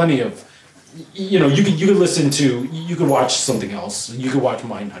there's plenty of, you could listen to, you could watch something else. You could watch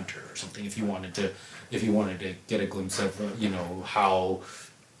Mindhunter or something if you wanted to get a glimpse of, how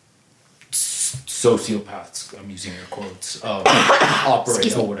sociopaths, I'm using air quotes,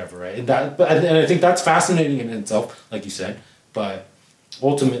 operate or whatever, right? And I think that's fascinating in itself, like you said. But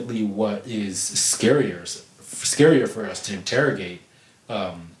ultimately, what is scarier for us to interrogate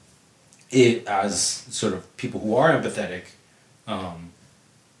it as sort of people who are empathetic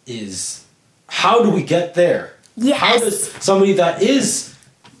is how do we get there? Yes. How does somebody that is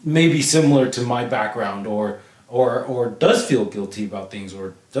maybe similar to my background or does feel guilty about things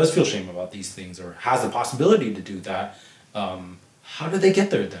or does feel shame about these things or has the possibility to do that, how do they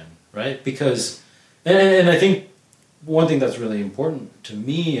get there then, right? Because, and I think one thing that's really important to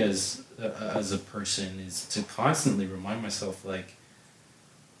me as a person is to constantly remind myself, like,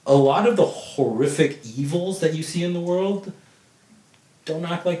 a lot of the horrific evils that you see in the world, don't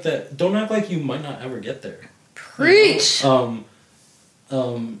act like that. Don't act like you might not ever get there. Preach.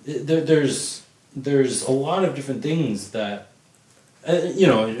 There's a lot of different things that,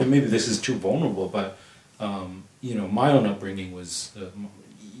 and maybe this is too vulnerable, but my own upbringing was,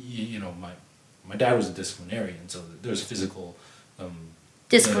 my dad was a disciplinarian, so there's physical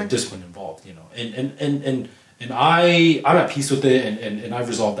discipline involved, and I'm at peace with it, and I've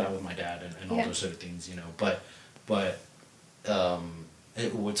resolved that with my dad and all those sort of things, but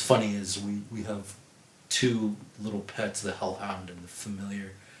what's funny is we have 2 little pets, the hellhound and the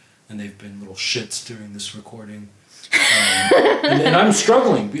familiar, and they've been little shits during this recording. And I'm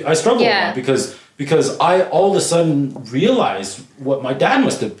struggling. I struggle a lot because I all of a sudden realized what my dad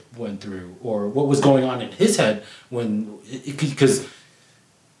must have went through, or what was going on in his head because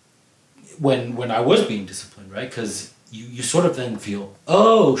when I was being disciplined, right? Because you sort of then feel,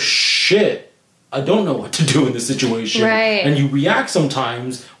 oh shit, I don't know what to do in this situation, right? And you react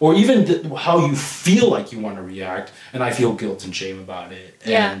sometimes, or even how you feel like you want to react, and I feel guilt and shame about it,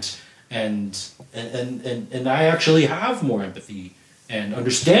 and I actually have more empathy and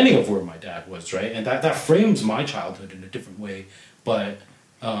understanding of where my dad was, right? And that frames my childhood in a different way. But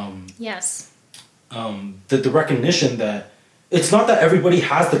the recognition that it's not that everybody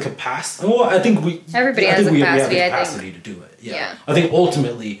has the capacity. Well, I think everybody has the capacity to do it. Yeah. I think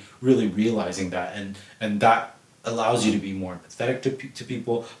ultimately really realizing that and that allows you to be more empathetic to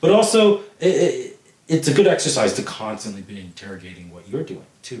people, but also it's a good exercise to constantly be interrogating what you're doing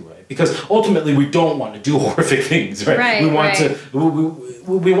too, right? Because ultimately we don't want to do horrific things, right? We want to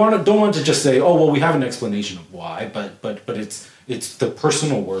don't want to just say, oh well, we have an explanation of why, but it's the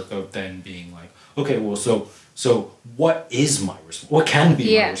personal work of then being like, okay, well, so what is what can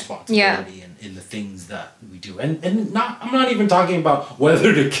be my responsibility in the things that we do, and I'm not even talking about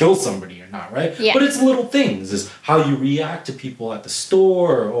whether to kill somebody or not, right? Yeah. But it's little things, is how you react to people at the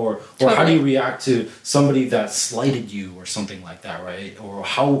store, or how do you react to somebody that slighted you or something like that, right? Or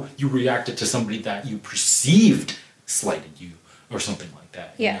how you reacted to somebody that you perceived slighted you or something like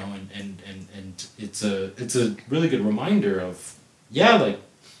that. And it's a really good reminder of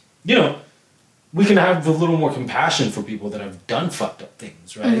we can have a little more compassion for people that have done fucked up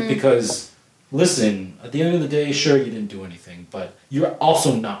things, right? Mm-hmm. Because, listen, at the end of the day, sure, you didn't do anything, but you're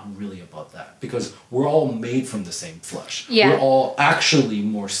also not really above that, because we're all made from the same flesh. Yeah. We're all actually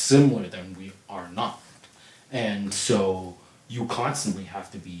more similar than we are not. And so you constantly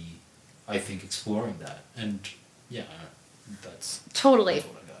have to be, I think, exploring that. And, that's... Totally. That's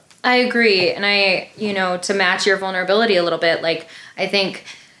what I got. I agree. And to match your vulnerability a little bit, I think...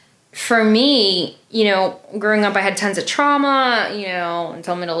 For me, growing up, I had tons of trauma,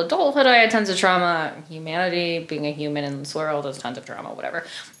 until middle adulthood, I had tons of trauma. Humanity, being a human in this world, is tons of trauma, whatever.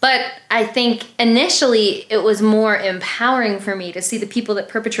 But I think initially it was more empowering for me to see the people that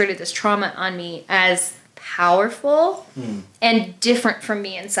perpetrated this trauma on me as powerful and different from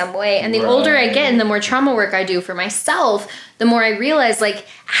me in some way. And the older I get and the more trauma work I do for myself, the more I realize,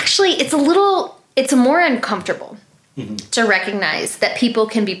 actually, it's more uncomfortable. Mm-hmm. To recognize that people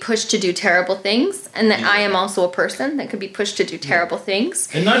can be pushed to do terrible things, and that I am also a person that could be pushed to do terrible things.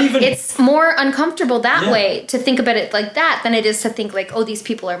 And not even... It's more uncomfortable that way to think about it like that than it is to think these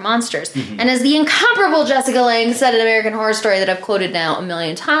people are monsters. Mm-hmm. And as the incomparable Jessica Lange said in American Horror Story that I've quoted now 1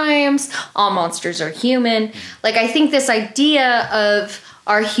 million times, all monsters are human. Mm-hmm. I think this idea of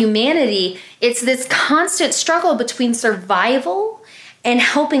our humanity, it's this constant struggle between survival and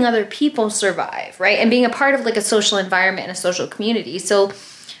helping other people survive, right? And being a part of a social environment and a social community. So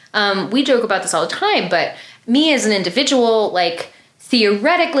we joke about this all the time, but me as an individual,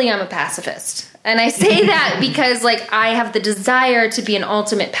 theoretically, I'm a pacifist. And I say that because I have the desire to be an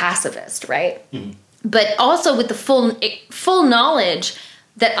ultimate pacifist, right? Mm-hmm. But also with the full knowledge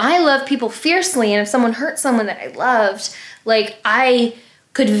that I love people fiercely, and if someone hurt someone that I loved, I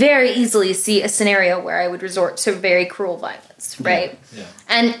could very easily see a scenario where I would resort to very cruel violence, right? Yeah.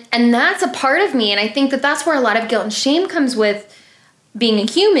 And that's a part of me, and I think that's where a lot of guilt and shame comes with being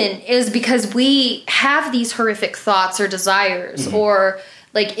a human, is because we have these horrific thoughts or desires or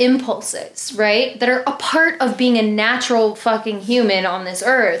impulses, right? That are a part of being a natural fucking human on this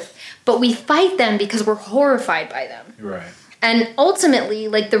earth, but we fight them because we're horrified by them. Right. And ultimately,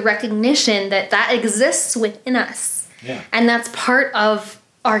 the recognition that exists within us. Yeah. And that's part of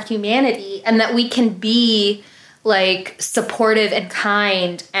our humanity, and that we can be supportive and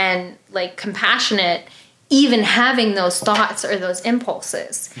kind and compassionate, even having those thoughts or those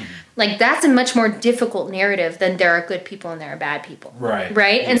impulses. Mm-hmm. That's a much more difficult narrative than there are good people and there are bad people. Right.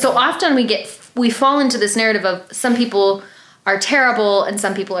 Right? Yeah. And so often we fall into this narrative of some people are terrible and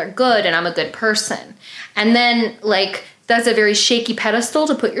some people are good and I'm a good person. And then that's a very shaky pedestal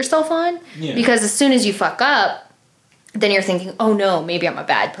to put yourself on, because as soon as you fuck up, then you're thinking, oh no, maybe I'm a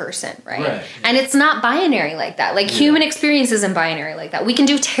bad person, right? Right. And it's not binary like that. Like, human experience isn't binary like that. We can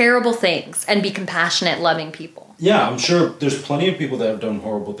do terrible things and be compassionate, loving people. Yeah, I'm sure there's plenty of people that have done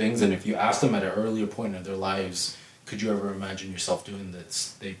horrible things, and if you ask them at an earlier point in their lives, could you ever imagine yourself doing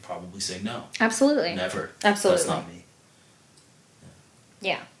this? They'd probably say no. Absolutely. Never. Absolutely. That's not me.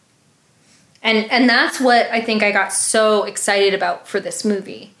 Yeah. And that's what I think I got so excited about for this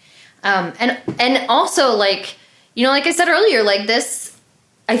movie. And also, like, you know, like I said earlier, like this,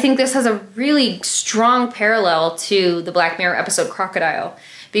 I think this has a really strong parallel to the Black Mirror episode Crocodile,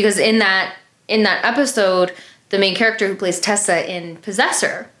 because in that episode, the main character who plays Tessa in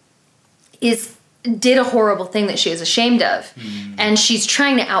Possessor did a horrible thing that she was ashamed of, and she's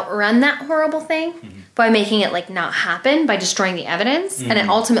trying to outrun that horrible thing by making it like not happen, by destroying the evidence, and it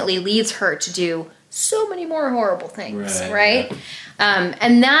ultimately leads her to do so many more horrible things, right?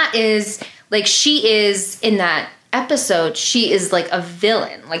 And that is like, she is in that episode, she is like a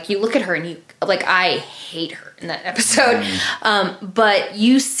villain. Like, you look at her and you like, I hate her in that episode, but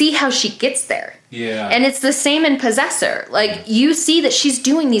you see how she gets there. Yeah. And it's the same in Possessor. Like, you see that she's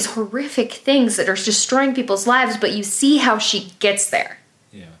doing these horrific things that are destroying people's lives, but you see how she gets there.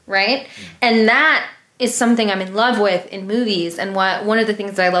 Yeah. Right? Yeah. And that is something I'm in love with in movies. And one of the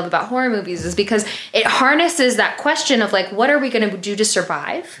things that I love about horror movies is because it harnesses that question of, like, what are we going to do to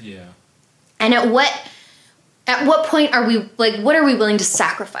survive? Yeah. And at what point are we, like, what are we willing to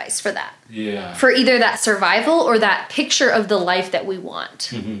sacrifice for that? Yeah. For either that survival or that picture of the life that we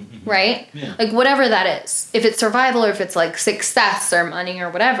want, right? Yeah. Like, whatever that is. If it's survival or if it's, like, success or money or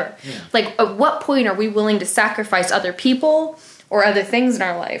whatever. Yeah. Like, at what point are we willing to sacrifice other people or other things in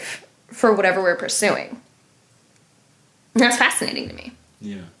our life for whatever we're pursuing? And that's fascinating to me.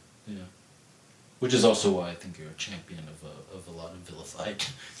 Yeah. Yeah. Which is also why I think you're a champion of a lot of vilified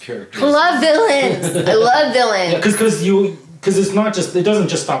characters. I love villains. I love villains. Yeah, because it's not just, it doesn't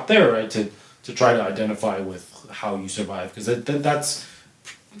just stop there, right? To try to identify with how you survive, because that's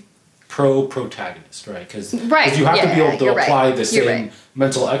protagonist, right? Because you have to be able to apply the same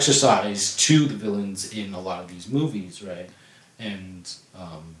mental exercise to the villains in a lot of these movies, right? And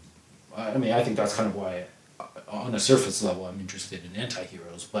I mean, I think that's kind of why, on a surface level, I'm interested in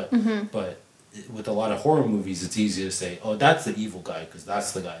anti-heroes, but with a lot of horror movies, it's easy to say, oh, that's the evil guy, because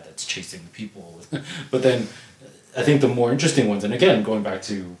that's the guy that's chasing the people. But then I think the more interesting ones, and again, going back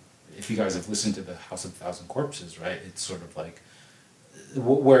to, if you guys have listened to the House of a Thousand Corpses, right, it's sort of like,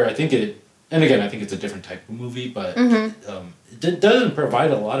 where I think and again, I think it's a different type of movie, but it doesn't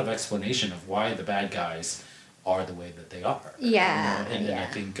provide a lot of explanation of why the bad guys are the way that they are. Yeah. You know? And I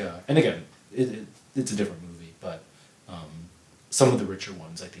think, and again, it's a different movie, but some of the richer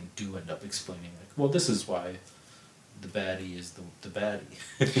ones, I think, do end up explaining, like, well, this is why the baddie is the baddie.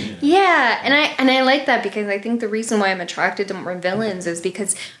 You know? Yeah, and I like that, because I think the reason why I'm attracted to more villains is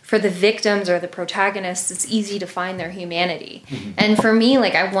because for the victims or the protagonists, it's easy to find their humanity. And for me,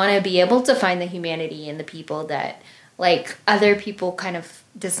 like, I want to be able to find the humanity in the people that, like, other people kind of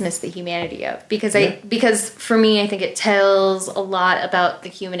dismiss the humanity of, because for me, I think it tells a lot about the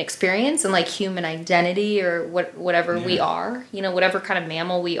human experience and, like, human identity, or whatever we are, you know, whatever kind of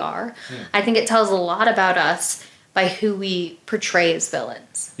mammal we are. I think it tells a lot about us by who we portray as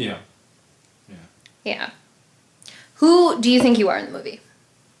villains. Yeah. Who do you think you are in the movie?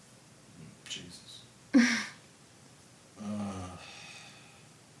 Jesus.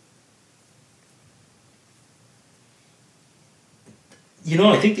 You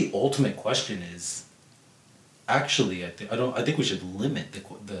know, I think the ultimate question is, actually, I think we should limit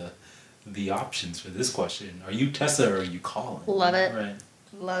the options for this question. Are you Tessa or are you Colin? Love it. Right.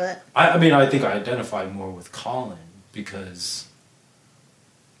 Love it. I mean, I think I identify more with Colin, because,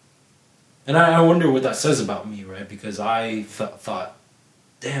 and I wonder what that says about me, right? Because I thought,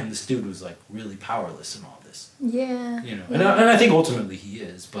 damn, this dude was, like, really powerless in all this. Yeah. You know, and I think ultimately he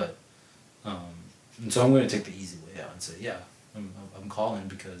is, but, and so I'm going to take the easy way out and say, yeah, I'm Colin,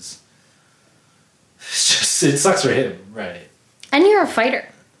 because it sucks for him, right? And you're a fighter.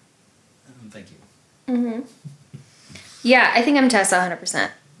 Thank you. Yeah, I think I'm Tessa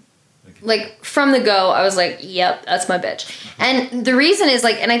 100%. Like, from the go, I was like, yep, that's my bitch. And the reason is,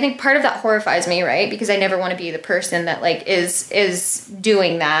 like, and I think part of that horrifies me, right? Because I never want to be the person that, like, is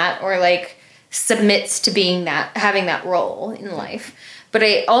doing that, or, like, submits to being that, having that role in life. But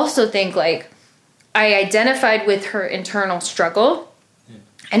I also think, like, I identified with her internal struggle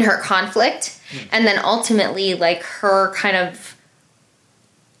and her conflict, and then ultimately, like, her kind of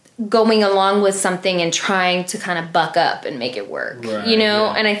going along with something and trying to kind of buck up and make it work, you know?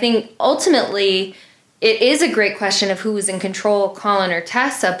 Yeah. And I think ultimately it is a great question of who was in control, Colin or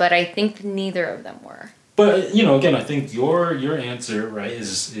Tessa, but I think neither of them were. But again, I think your answer, right,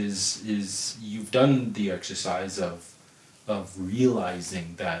 is you've done the exercise of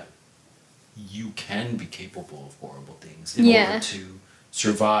realizing that you can be capable of horrible things in order to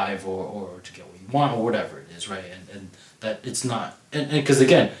survive or to get what you want or whatever it is, right? And that it's not, and because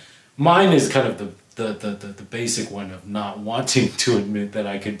again, mine is kind of the basic one of not wanting to admit that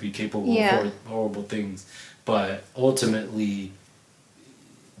I could be capable of horrible things, but ultimately,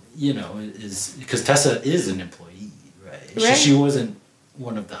 is because Tessa is an employee, right? She wasn't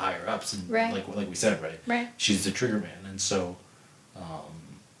one of the higher ups, and like we said, right? She's the trigger man, and so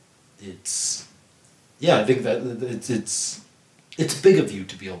it's I think that it's big of you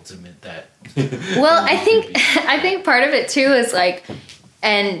to be able to admit that. Well, I think part of it too is like,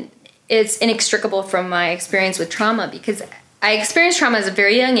 and it's inextricable from my experience with trauma, because I experienced trauma at a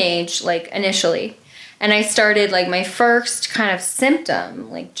very young age, like initially. And I started like my first kind of symptom,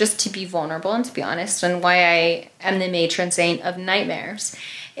 like just to be vulnerable and to be honest, and why I am the matron saint of nightmares,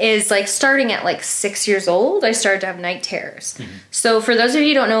 is like starting at like 6 years old, I started to have night terrors. Mm-hmm. So for those of you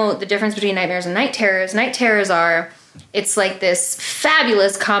who don't know the difference between nightmares and night terrors are, it's like this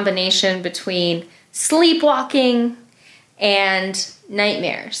fabulous combination between sleepwalking and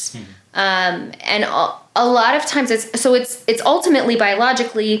nightmares. Mm-hmm. And a lot of times it's ultimately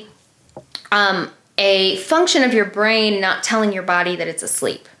biologically a function of your brain not telling your body that it's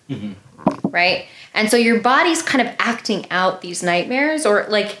asleep. Mm-hmm. Right? And so your body's kind of acting out these nightmares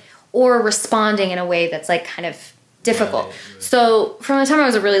or responding in a way that's like kind of difficult. Right. So from the time I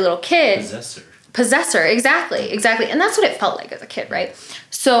was a really little kid, Possessor, exactly. And that's what it felt like as a kid, right?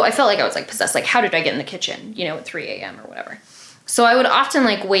 So I felt like I was like possessed. Like, how did I get in the kitchen, at 3 a.m. or whatever? So I would often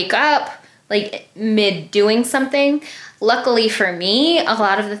like wake up like mid doing something. Luckily for me, a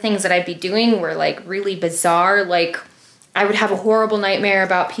lot of the things that I'd be doing were like really bizarre. Like I would have a horrible nightmare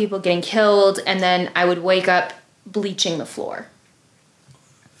about people getting killed, and then I would wake up bleaching the floor.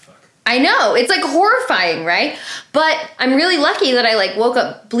 I know, it's like horrifying, right? But I'm really lucky that I like woke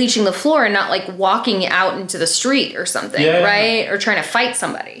up bleaching the floor and not like walking out into the street or something, right? Or trying to fight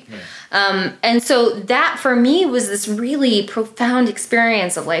somebody. Yeah. And so that for me was this really profound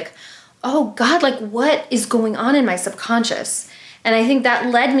experience of like, oh God, like what is going on in my subconscious? And I think that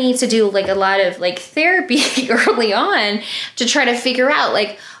led me to do like a lot of like therapy early on to try to figure out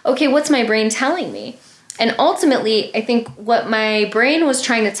like, okay, what's my brain telling me? And ultimately, I think what my brain was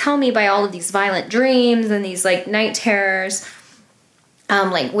trying to tell me by all of these violent dreams and these like night terrors,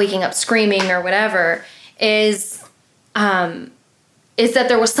 like waking up screaming or whatever, is that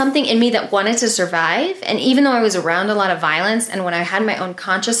there was something in me that wanted to survive. And even though I was around a lot of violence, and when I had my own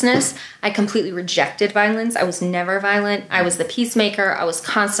consciousness, I completely rejected violence. I was never violent. I was the peacemaker. I was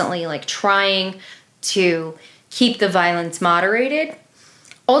constantly like trying to keep the violence moderated.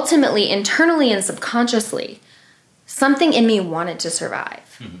 Ultimately, internally and subconsciously, something in me wanted to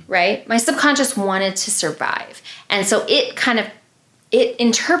survive, right? My subconscious wanted to survive. And so it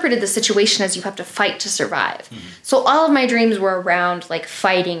interpreted the situation as you have to fight to survive. Mm-hmm. So all of my dreams were around like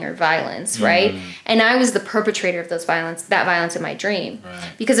fighting or violence, right? And I was the perpetrator of that violence in my dream.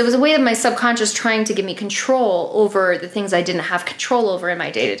 Right. Because it was a way of my subconscious trying to give me control over the things I didn't have control over in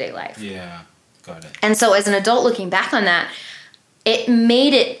my day-to-day life. Yeah, got it. And so as an adult looking back on that, it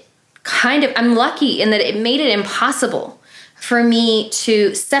made it I'm lucky in that it made it impossible for me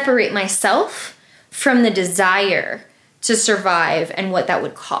to separate myself from the desire to survive and what that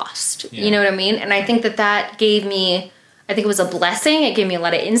would cost. Yeah. You know what I mean? And I think that gave me, I think it was a blessing. It gave me a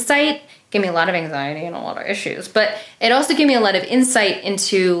lot of insight, gave me a lot of anxiety and a lot of issues, but it also gave me a lot of insight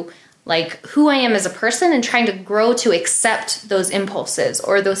into like who I am as a person and trying to grow to accept those impulses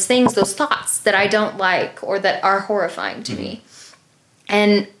or those things, those thoughts that I don't like or that are horrifying to me.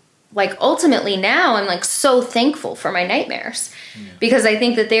 And like ultimately now I'm like so thankful for my nightmares because I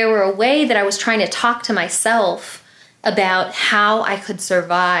think that they were a way that I was trying to talk to myself about how I could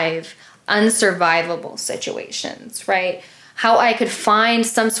survive unsurvivable situations, right? How I could find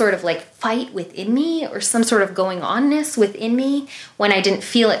some sort of like fight within me or some sort of going onness within me when I didn't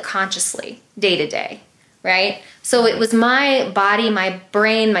feel it consciously day to day, right? So it was my body, my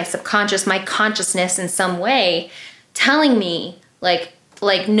brain, my subconscious, my consciousness in some way telling me like,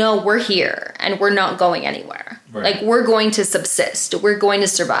 no, we're here and we're not going anywhere. Right. Like we're going to subsist. We're going to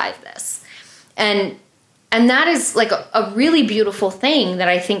survive this. And that is like a really beautiful thing that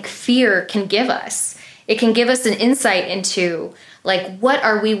I think fear can give us. It can give us an insight into like, what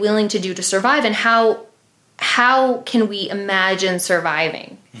are we willing to do to survive and how can we imagine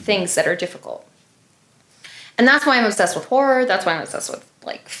surviving things that are difficult? And that's why I'm obsessed with horror. That's why I'm obsessed with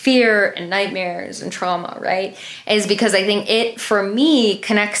like fear and nightmares and trauma, right? Is because I think it, for me,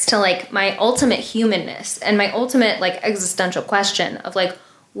 connects to like my ultimate humanness and my ultimate like existential question of like,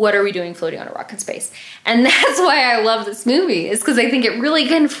 what are we doing floating on a rock in space? And that's why I love this movie, is because I think it really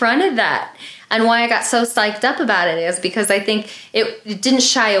confronted that. And why I got so psyched up about it is because I think it didn't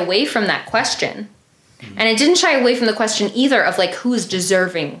shy away from that question. Mm-hmm. And it didn't shy away from the question either of like, who is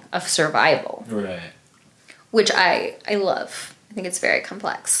deserving of survival? Right. Which I love. I think it's very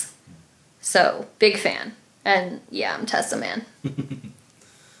complex. So, big fan. And yeah, I'm Tessa, man.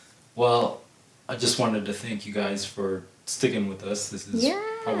 Well, I just wanted to thank you guys for sticking with us. This is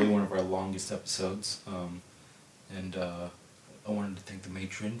probably one of our longest episodes. And I wanted to thank the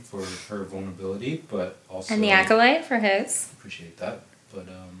matron for her vulnerability, but also... And the acolyte for his. Appreciate that. But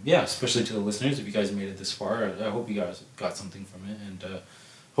yeah, especially to the listeners, if you guys made it this far, I hope you guys got something from it. And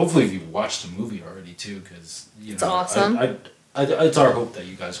hopefully if you watched the movie already, too, because, you know... It's awesome. It's our hope that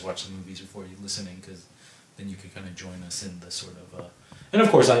you guys watch the movies before you listening, because then you can kind of join us in the sort of... and of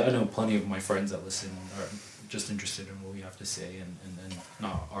course, I know plenty of my friends that listen are just interested in what we have to say, and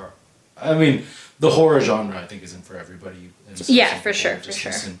not our... I mean, the horror genre, I think, isn't for everybody. Yeah, for sure, for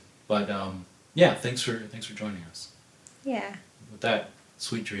sure. Listen. But yeah, thanks for joining us. Yeah. With that,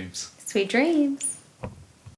 sweet dreams. Sweet dreams.